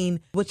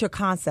seen what your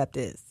concept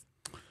is.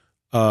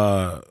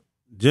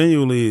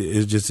 Genuinely,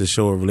 it's just to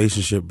show a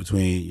relationship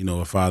between,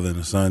 a father and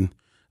a son.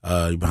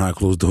 Behind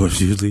closed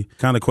doors, usually.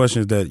 Kind of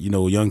questions that,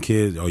 young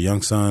kids or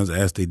young sons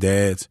ask their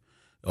dads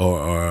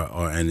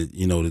and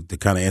the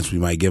kind of answer we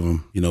might give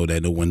them,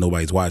 that when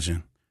nobody's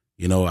watching.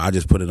 I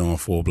just put it on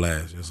full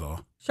blast, that's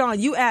all. Sean,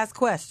 you ask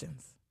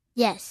questions.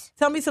 Yes.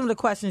 Tell me some of the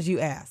questions you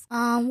ask.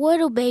 Where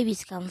do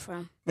babies come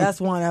from? That's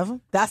one of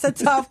them. That's a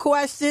tough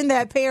question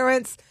that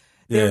parents,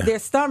 their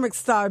stomachs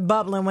start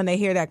bubbling when they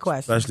hear that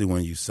question. Especially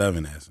when you're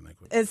 7 asking that question.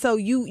 And so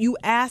you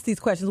ask these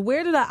questions.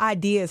 Where do the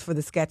ideas for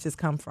the sketches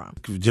come from?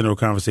 General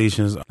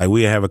conversations. Like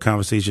we have a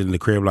conversation in the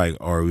crib,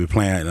 or we're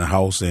playing in the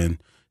house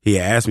and he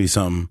asked me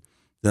something.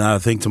 Then I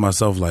think to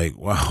myself,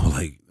 wow,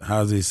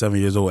 how is he 7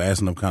 years old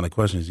asking them kind of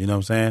questions? You know what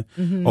I'm saying?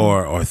 Mm-hmm.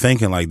 Or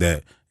thinking like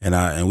that.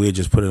 And we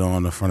just put it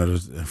on in front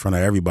of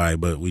everybody,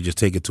 but we just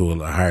take it to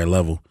a higher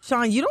level.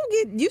 Sean, you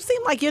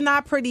seem like you're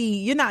not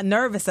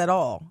nervous at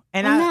all.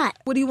 And I'm not.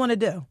 What do you want to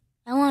do?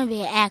 I want to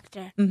be an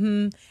actor.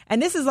 Mm-hmm.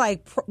 And this is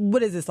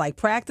what is this, like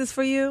practice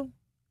for you?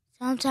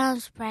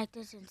 Sometimes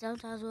practice and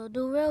sometimes we'll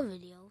do real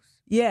videos.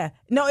 Yeah.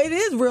 No, it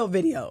is real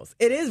videos.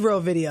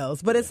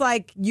 But it's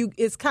like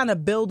it's kind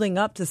of building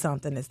up to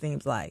something, it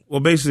seems like. Well,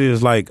 basically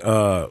it's like,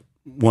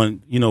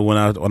 when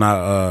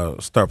I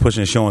start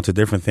pushing Sean to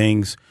different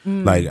things,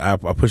 like I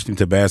pushed him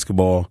to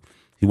basketball.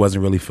 He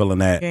wasn't really feeling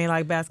that. You ain't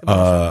like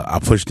basketball. I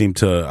pushed him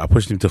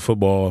to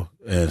football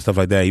and stuff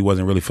like that. He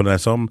wasn't really feeling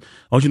that. So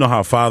don't you know how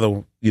a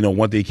father,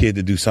 want their kid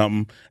to do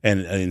something, and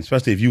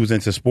especially if you was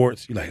into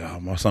sports, you're like, oh,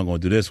 my son gonna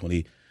do this when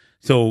he.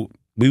 So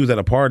we was at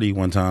a party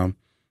one time,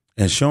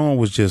 and Sean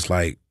was just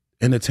like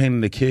entertaining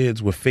the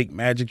kids with fake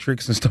magic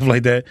tricks and stuff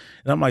like that.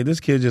 And I'm like,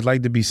 this kid just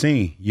like to be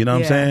seen. You know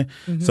what I'm saying?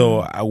 Mm-hmm.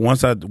 So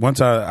once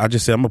I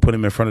just said, I'm going to put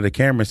him in front of the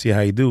camera and see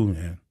how he do.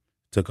 And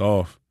took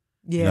off.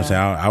 Yeah. You know what I'm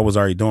saying? I was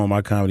already doing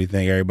my comedy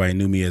thing. Everybody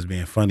knew me as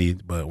being funny.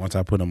 But once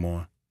I put him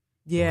on,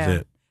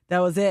 that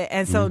was it.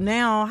 And so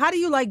now, how do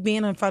you like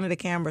being in front of the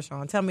camera,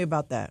 Sean? Tell me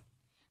about that.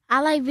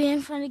 I like being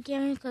in front of the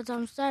camera because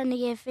I'm starting to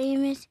get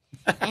famous.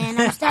 And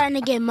I'm starting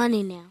to get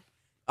money now.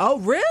 Oh,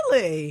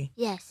 really?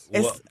 Yes.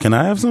 Well, can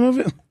I have some of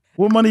it?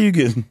 What money you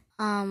getting?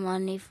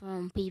 Money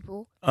from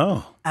people.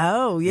 Oh.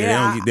 Oh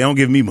yeah. They don't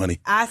give me money.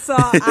 I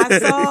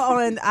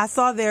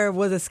saw there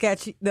was a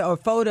sketch or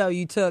photo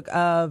you took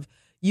of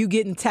you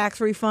getting tax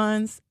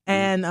refunds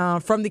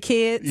and from the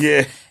kids.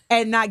 Yeah.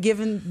 And not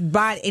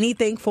buying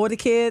anything for the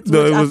kids,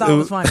 which I thought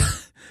was funny.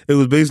 It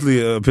was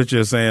basically a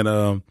picture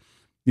saying,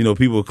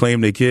 people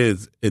claim their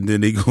kids and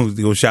then they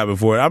go shopping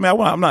for it. I mean,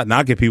 I'm not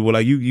knocking people.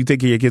 Like you take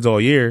care of your kids all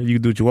year. You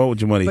can do what you want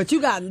with your money. But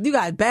you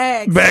got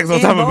bags. Bags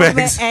on top of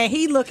bags. And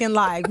he looking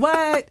like,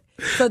 what?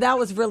 So that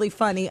was really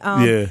funny.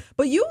 Yeah.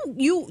 But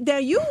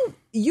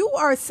you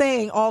are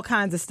saying all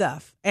kinds of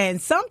stuff.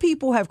 And some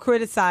people have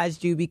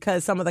criticized you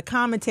because some of the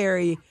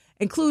commentary,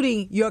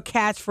 including your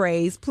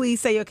catchphrase,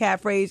 please say your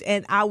catchphrase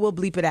and I will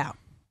bleep it out.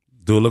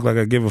 Do it look like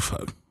I give a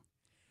fuck?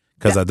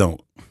 Because I don't.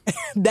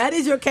 That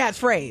is your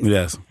catchphrase.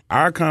 Yes.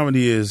 Our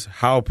comedy is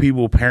how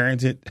people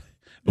parent it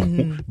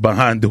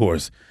behind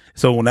doors.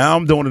 So now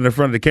I'm doing it in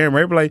front of the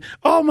camera. Everybody like,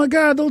 oh my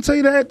God, don't say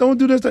that. Don't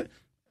do this.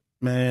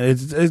 Man,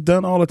 it's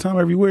done all the time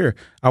everywhere.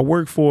 I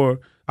work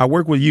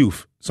with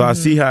youth. So I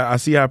see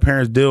how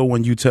parents deal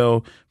when you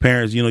tell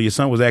parents, your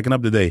son was acting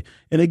up today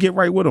and they get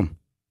right with them.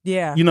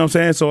 Yeah. You know what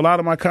I'm saying? So a lot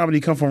of my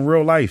comedy come from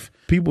real life.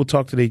 People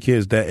talk to their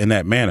kids in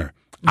that manner.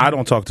 I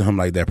don't talk to him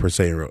like that per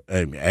se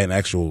in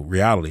actual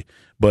reality.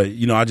 But,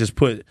 I just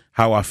put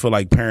how I feel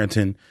like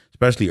parenting,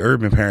 especially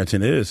urban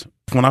parenting is.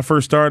 When I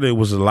first started, it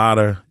was a lot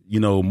of,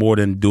 more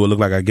than do it look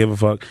like I give a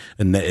fuck.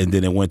 And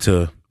then it went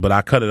to, but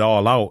I cut it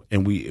all out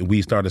and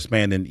we started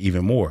expanding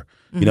even more.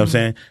 You know what I'm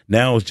saying?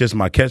 Now it's just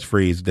my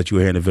catchphrase that you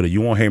hear in the video. You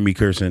won't hear me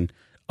cursing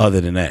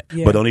other than that.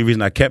 Yeah. But the only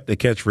reason I kept the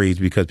catchphrase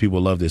because people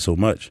loved it so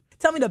much.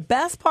 Tell me the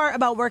best part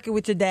about working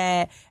with your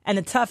dad and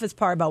the toughest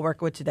part about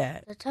working with your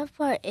dad. The tough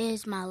part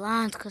is my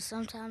lines because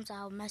sometimes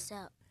I'll mess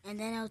up. And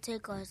then it'll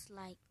take us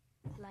like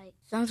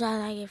sometimes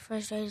I get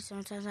frustrated,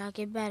 sometimes I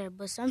get better.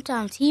 But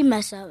sometimes he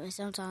mess up and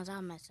sometimes I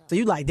mess up. So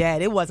you like,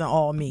 Dad, it wasn't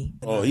all me.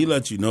 Oh, he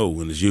lets you know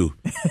when it's you.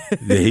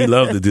 Yeah, he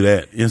loved to do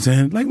that. You know what I'm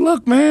saying? Like,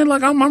 look, man,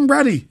 like I'm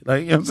ready.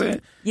 Like, you know what I'm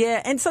saying?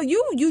 Yeah, and so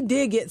you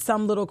did get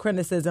some little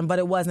criticism, but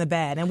it wasn't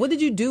bad. And what did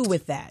you do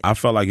with that? I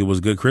felt like it was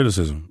good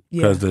criticism.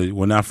 Because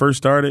when I first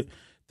started,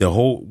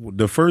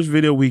 the first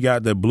video we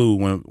got that blew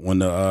when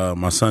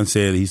my son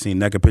said he seen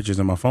naked pictures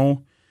in my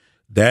phone,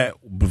 that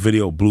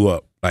video blew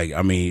up. Like,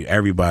 I mean,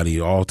 everybody,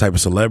 all type of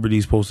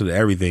celebrities posted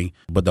everything,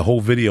 but the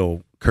whole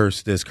video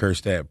cursed this,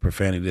 cursed that,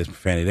 profanity this,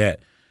 profanity that.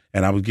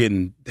 And I was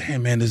getting,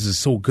 damn, man, this is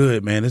so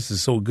good, man. This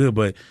is so good.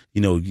 But,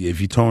 if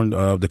you turn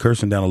the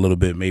cursing down a little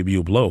bit, maybe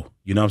you'll blow.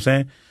 You know what I'm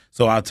saying?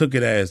 So I took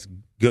it as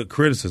good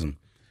criticism.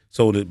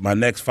 So my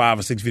next 5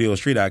 or 6 videos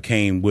straight, I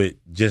came with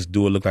just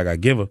do it look like I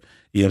give a,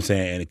 you know what I'm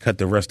saying? And it cut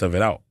the rest of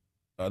it out,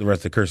 the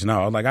rest of the cursing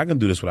out. I was like, I can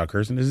do this without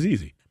cursing. This is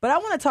easy. But I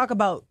want to talk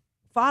about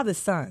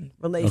father-son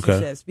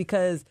relationships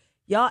because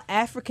y'all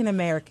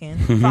African-American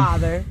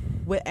father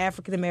with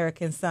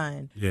African-American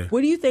son. Yeah.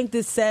 What do you think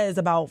this says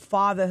about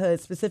fatherhood,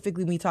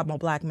 specifically when you talk about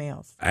black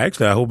males?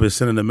 Actually, I hope it's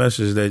sending a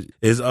message that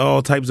there's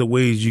all types of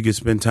ways you can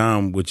spend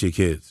time with your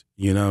kids.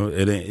 It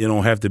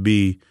don't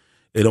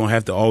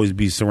have to always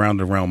be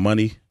surrounded around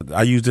money.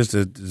 I use this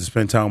to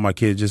spend time with my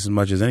kids just as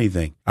much as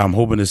anything. I'm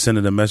hoping to send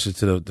a message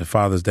to the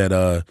fathers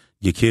that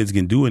your kids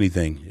can do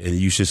anything and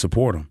you should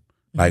support them.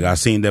 Like, I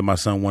seen that my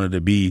son wanted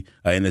to be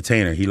an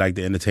entertainer. He liked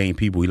to entertain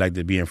people. He liked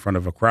to be in front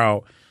of a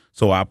crowd.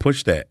 So I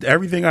pushed that.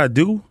 Everything I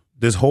do,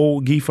 this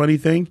whole Gee Funny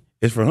thing,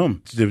 is for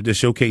him, to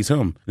showcase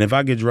him. And if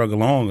I get drug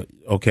along,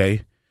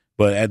 okay.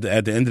 But at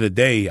the end of the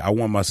day, I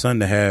want my son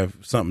to have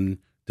something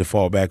to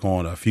fall back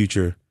on, a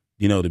future,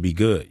 to be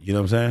good. You know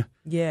what I'm saying?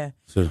 Yeah.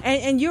 So,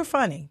 and you're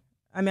funny.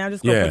 I mean, I'm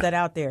just going to put that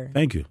out there.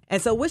 Thank you.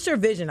 And so what's your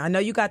vision? I know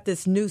you got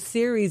this new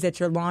series that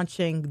you're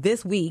launching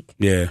this week.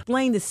 Yeah.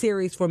 Explain the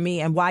series for me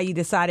and why you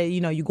decided,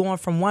 you're going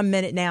from 1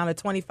 minute now to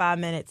 25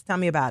 minutes. Tell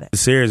me about it. The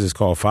series is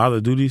called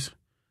Father Duties.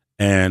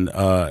 And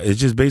it's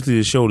just basically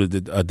to show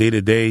that a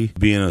day-to-day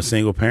being a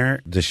single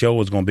parent. The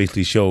show is going to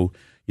basically show,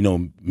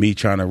 me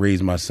trying to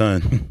raise my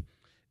son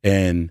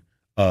and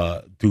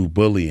through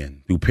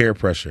bullying, through peer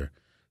pressure,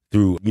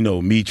 through,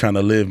 me trying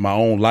to live my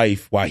own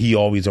life while he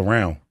always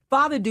around.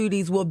 Father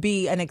Duties will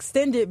be an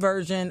extended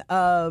version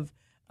of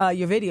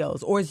your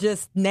videos, or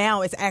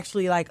it's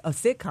actually like a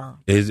sitcom.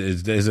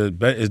 It's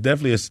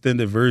definitely a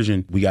extended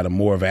version. We got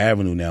more of an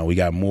avenue now. We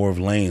got more of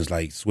lanes,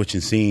 like switching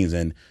scenes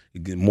and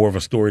more of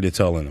a story to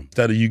tell in them.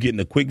 Instead of you getting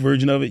a quick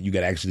version of it, you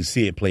got to actually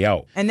see it play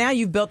out. And now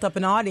you've built up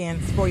an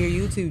audience for your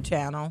YouTube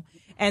channel.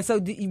 And so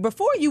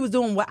before you was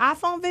doing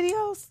iPhone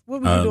videos?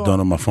 What were you doing? Doing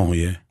on my phone,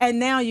 yeah. And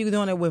now you're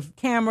doing it with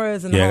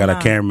cameras and I got a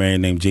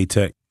cameraman named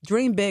J-Tech.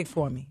 Dream big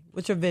for me.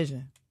 What's your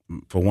vision?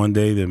 For one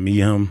day to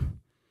me and him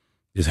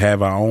just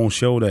have our own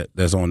show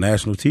that's on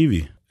national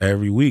TV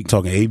every week. I'm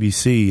talking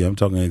ABC, I'm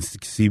talking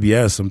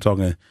CBS, I'm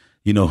talking,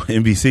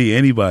 NBC,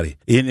 anybody.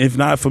 And if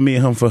not for me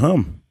and him, for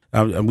him.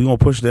 We're going to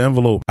push the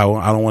envelope. I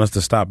don't want us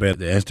to stop at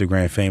the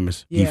Instagram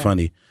famous Gee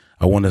Funny.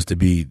 I want us to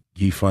be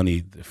Gee Funny,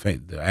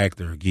 the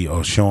actor,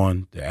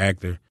 Sean, the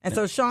actor. And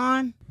so,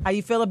 Sean, how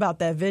you feel about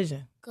that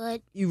vision?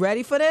 Good. You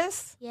ready for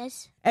this?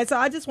 Yes. And so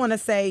I just want to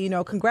say,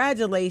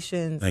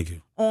 congratulations. Thank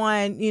you.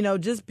 On,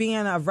 just being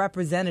a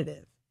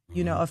representative,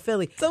 of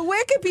Philly. So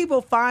where can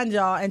people find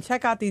y'all and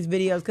check out these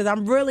videos? Because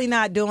I'm really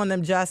not doing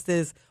them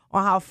justice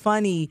on how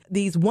funny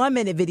these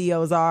 1-minute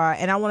videos are.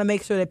 And I want to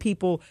make sure that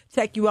people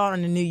check you out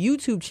on the new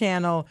YouTube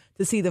channel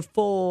to see the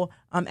full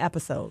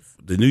episodes.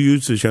 The new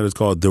YouTube channel is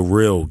called The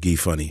Real Gee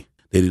Funny.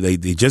 They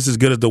just as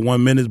good as the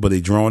 1 minute, but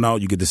they drawn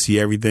out. You get to see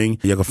everything.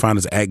 You can find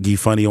us at Gee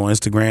Funny on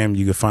Instagram.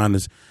 You can find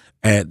us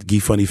at Gee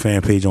Funny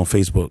fan page on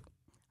Facebook.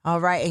 All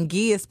right, and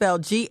Gee is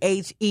spelled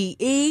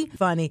Ghee,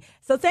 funny.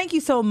 So thank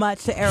you so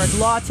much to Eric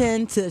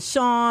Lawton, to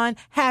Sean.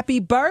 Happy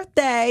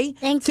birthday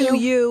to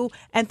you.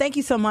 And thank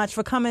you so much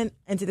for coming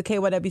into the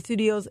KYW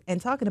studios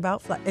and talking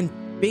about and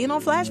being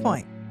on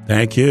Flashpoint.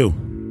 Thank you.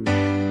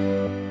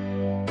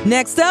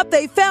 Next up,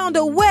 they found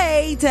a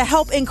way to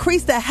help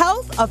increase the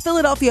health of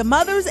Philadelphia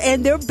mothers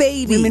and their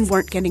babies. Women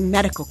weren't getting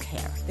medical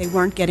care. They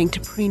weren't getting to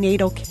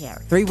prenatal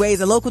care. 3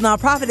 ways a local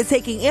nonprofit is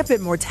taking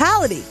infant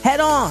mortality head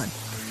on.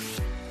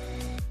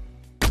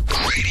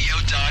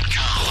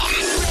 Radio.com.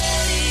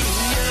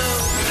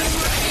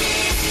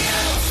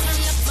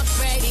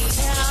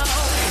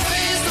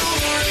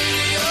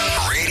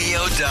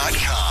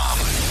 Radio.com.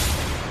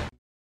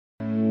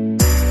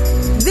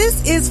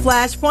 This is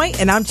Flashpoint,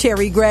 and I'm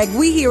Cherry Gregg.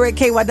 We here at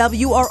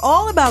KYW are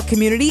all about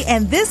community,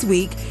 and this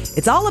week,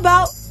 it's all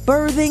about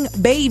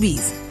birthing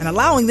babies and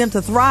allowing them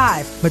to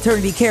thrive.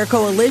 Maternity Care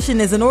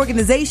Coalition is an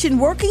organization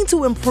working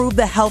to improve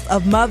the health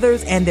of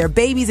mothers and their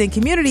babies in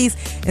communities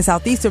in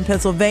southeastern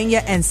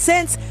Pennsylvania. And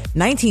since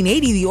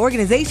 1980, the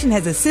organization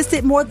has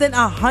assisted more than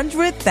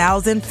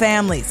 100,000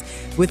 families.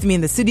 With me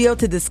in the studio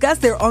to discuss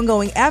their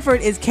ongoing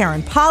effort is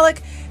Karen Pollock,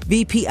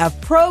 VP of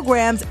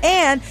Programs,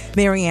 and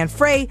Marianne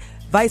Frey,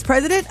 Vice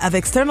President of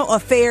External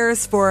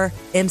Affairs for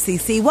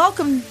MCC.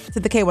 Welcome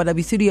to the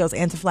KYW studios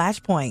and to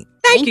Flashpoint.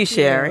 Thank you,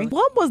 Sherry.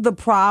 What was the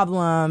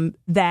problem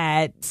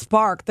that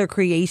sparked the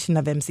creation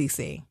of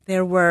MCC?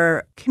 There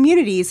were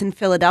communities in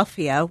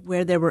Philadelphia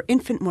where there were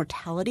infant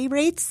mortality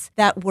rates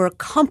that were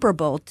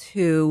comparable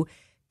to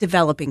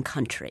developing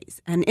countries.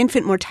 And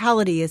infant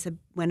mortality is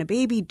when a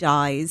baby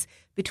dies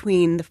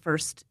between the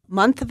first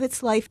month of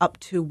its life up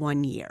to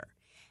 1 year.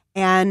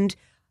 And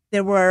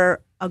there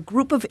were a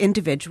group of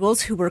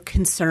individuals who were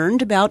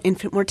concerned about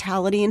infant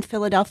mortality in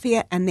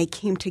Philadelphia, and they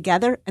came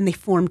together and they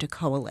formed a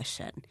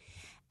coalition.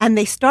 And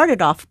they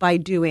started off by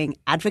doing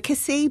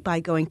advocacy,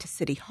 by going to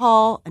City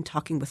Hall and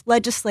talking with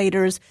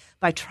legislators,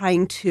 by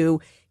trying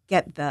to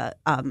get the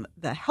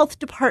health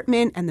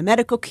department and the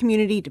medical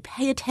community to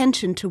pay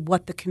attention to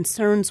what the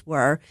concerns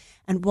were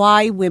and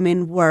why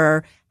women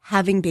were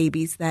having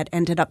babies that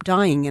ended up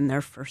dying in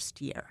their first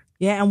year.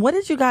 Yeah, and what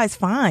did you guys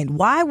find?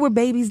 Why were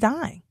babies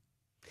dying?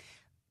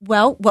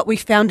 Well, what we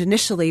found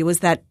initially was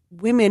that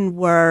women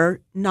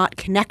were not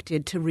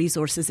connected to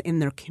resources in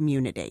their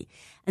community.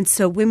 And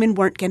so women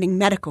weren't getting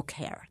medical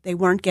care. They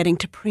weren't getting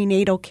to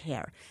prenatal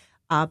care.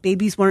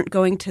 Babies weren't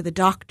going to the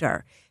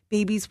doctor.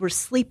 Babies were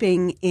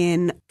sleeping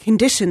in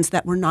conditions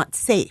that were not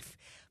safe.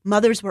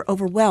 Mothers were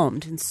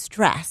overwhelmed and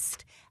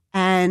stressed.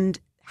 And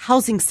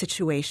housing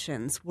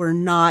situations were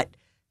not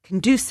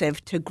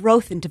conducive to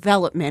growth and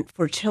development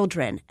for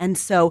children. And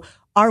so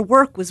our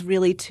work was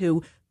really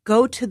to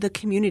go to the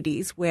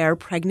communities where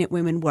pregnant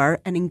women were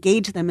and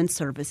engage them in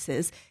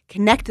services,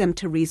 connect them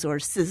to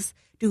resources,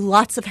 do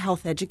lots of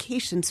health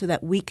education so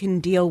that we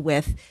can deal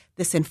with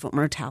this infant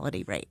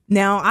mortality rate.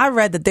 Now, I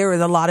read that there is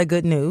a lot of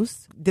good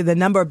news. The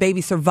number of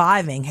babies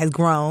surviving has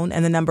grown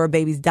and the number of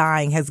babies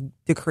dying has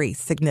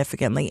decreased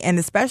significantly. And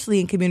especially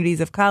in communities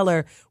of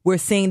color, we're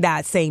seeing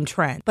that same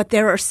trend. But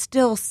there are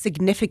still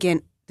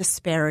significant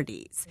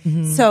disparities.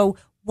 Mm-hmm. So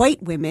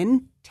white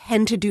women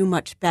tend to do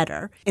much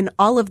better in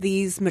all of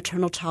these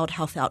maternal child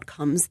health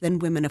outcomes than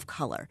women of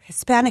color.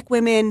 Hispanic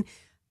women,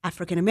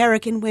 African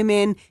American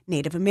women,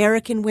 Native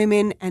American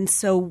women. And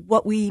so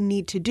what we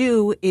need to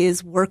do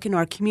is work in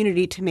our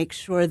community to make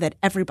sure that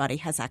everybody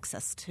has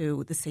access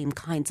to the same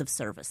kinds of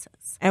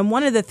services. And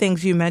one of the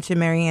things you mentioned,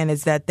 Marianne,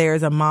 is that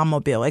there's a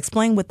Mommobile.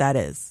 Explain what that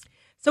is.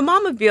 So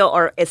Mommobile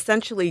are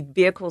essentially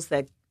vehicles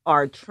that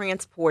are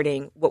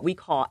transporting what we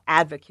call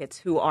advocates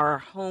who are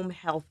home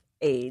health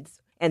aides.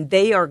 And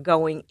they are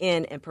going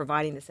in and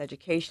providing this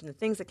education. The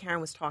things that Karen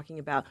was talking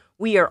about,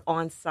 we are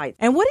on site.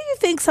 And what do you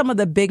think some of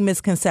the big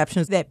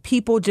misconceptions that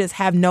people just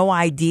have no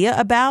idea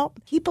about?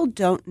 People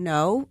don't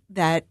know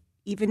that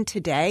even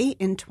today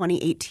in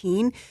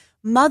 2018,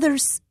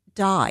 mothers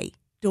die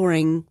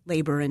during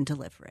labor and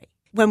delivery.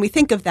 When we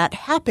think of that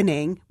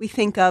happening, we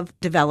think of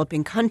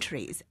developing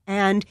countries.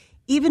 And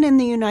even in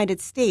the United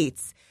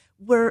States,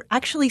 we're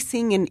actually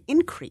seeing an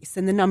increase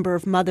in the number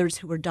of mothers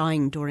who are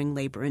dying during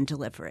labor and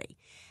delivery.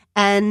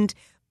 And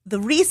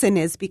the reason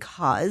is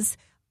because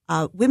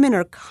women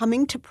are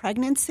coming to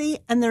pregnancy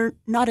and they're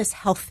not as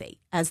healthy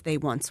as they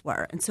once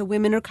were. And so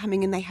women are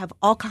coming and they have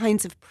all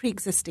kinds of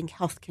pre-existing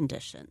health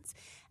conditions.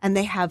 And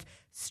they have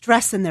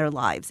stress in their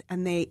lives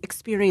and they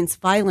experience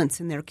violence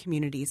in their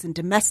communities and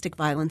domestic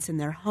violence in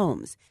their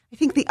homes. I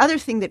think the other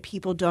thing that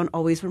people don't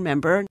always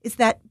remember is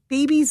that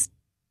babies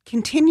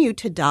continue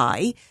to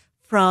die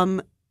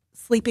from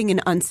sleeping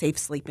in unsafe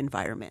sleep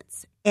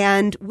environments.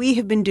 And we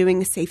have been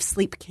doing a safe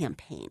sleep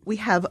campaign. We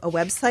have a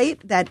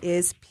website that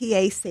is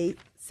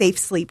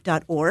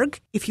safesleep.org.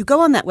 If you go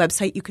on that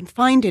website, you can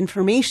find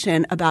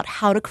information about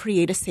how to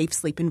create a safe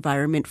sleep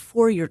environment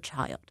for your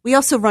child. We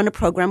also run a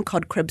program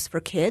called Cribs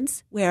for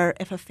Kids, where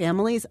if a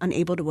family is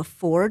unable to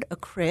afford a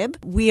crib,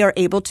 we are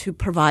able to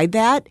provide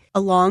that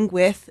along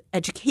with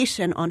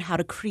education on how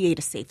to create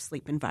a safe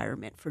sleep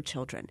environment for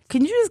children.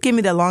 Can you just give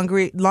me the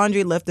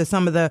laundry list of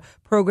some of the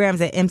programs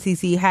that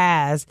MCC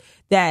has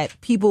that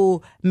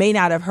people may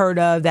not have heard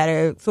of that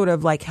are sort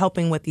of like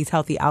helping with these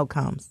healthy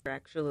outcomes? We're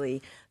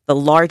actually the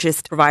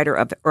largest provider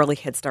of early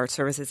Head Start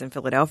services in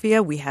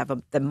Philadelphia. We have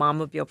the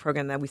Mommobile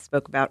program that we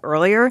spoke about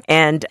earlier,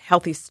 and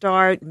Healthy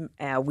Start.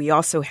 We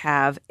also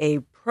have a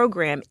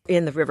program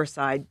in the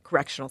Riverside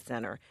Correctional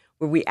Center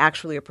where we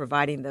actually are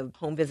providing the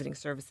home visiting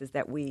services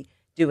that we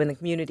do in the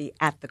community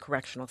at the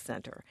Correctional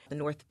Center. The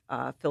North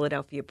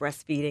Philadelphia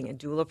Breastfeeding and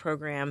Doula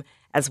program,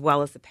 as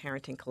well as the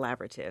Parenting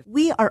Collaborative.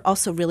 We are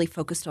also really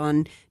focused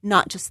on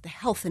not just the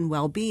health and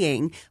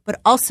well-being, but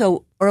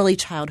also early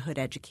childhood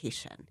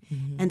education.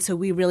 Mm-hmm. And so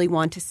we really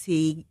want to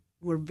see,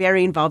 we're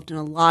very involved in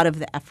a lot of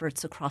the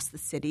efforts across the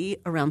city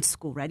around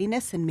school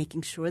readiness and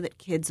making sure that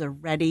kids are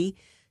ready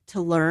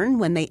to learn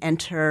when they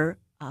enter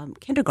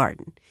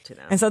kindergarten.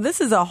 And so this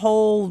is a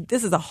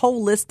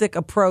holistic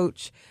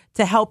approach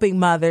to helping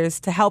mothers,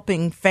 to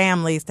helping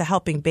families, to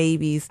helping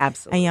babies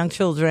Absolutely. And young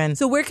children.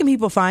 So where can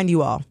people find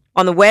you all?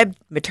 On the web,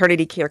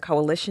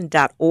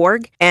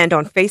 maternitycarecoalition.org, and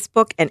on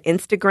Facebook and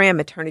Instagram,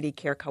 Maternity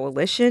Care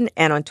Coalition,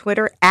 and on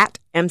Twitter at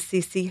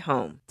MCC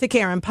Home. To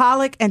Karen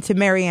Pollock and to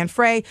Marianne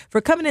Frey for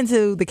coming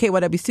into the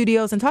KYW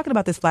studios and talking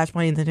about this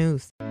Flashpoint in the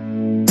news.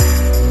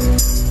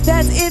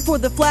 That's it for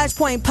the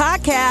Flashpoint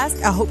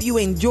podcast. I hope you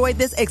enjoyed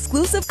this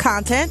exclusive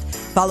content.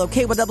 Follow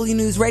KYW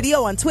News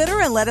Radio on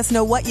Twitter and let us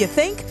know what you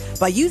think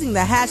by using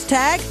the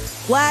hashtag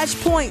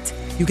Flashpoint.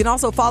 You can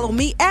also follow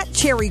me at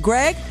Cherry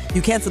Gregg.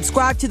 You can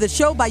subscribe to the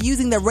show by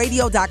using the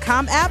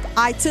radio.com app,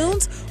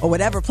 iTunes, or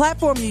whatever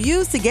platform you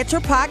use to get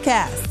your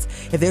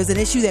podcasts. If there's an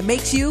issue that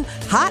makes you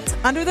hot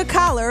under the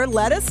collar,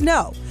 let us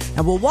know,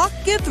 and we'll walk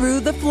you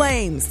through the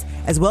flames.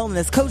 As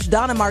wellness coach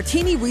Donna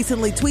Martini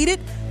recently tweeted,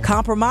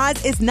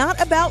 compromise is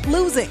not about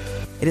losing.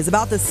 It is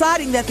about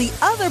deciding that the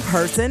other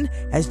person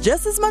has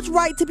just as much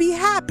right to be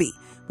happy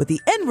with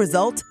the end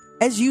result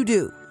as you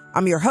do.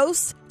 I'm your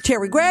host,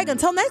 Cherry Gregg.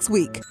 Until next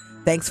week,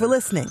 thanks for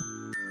listening.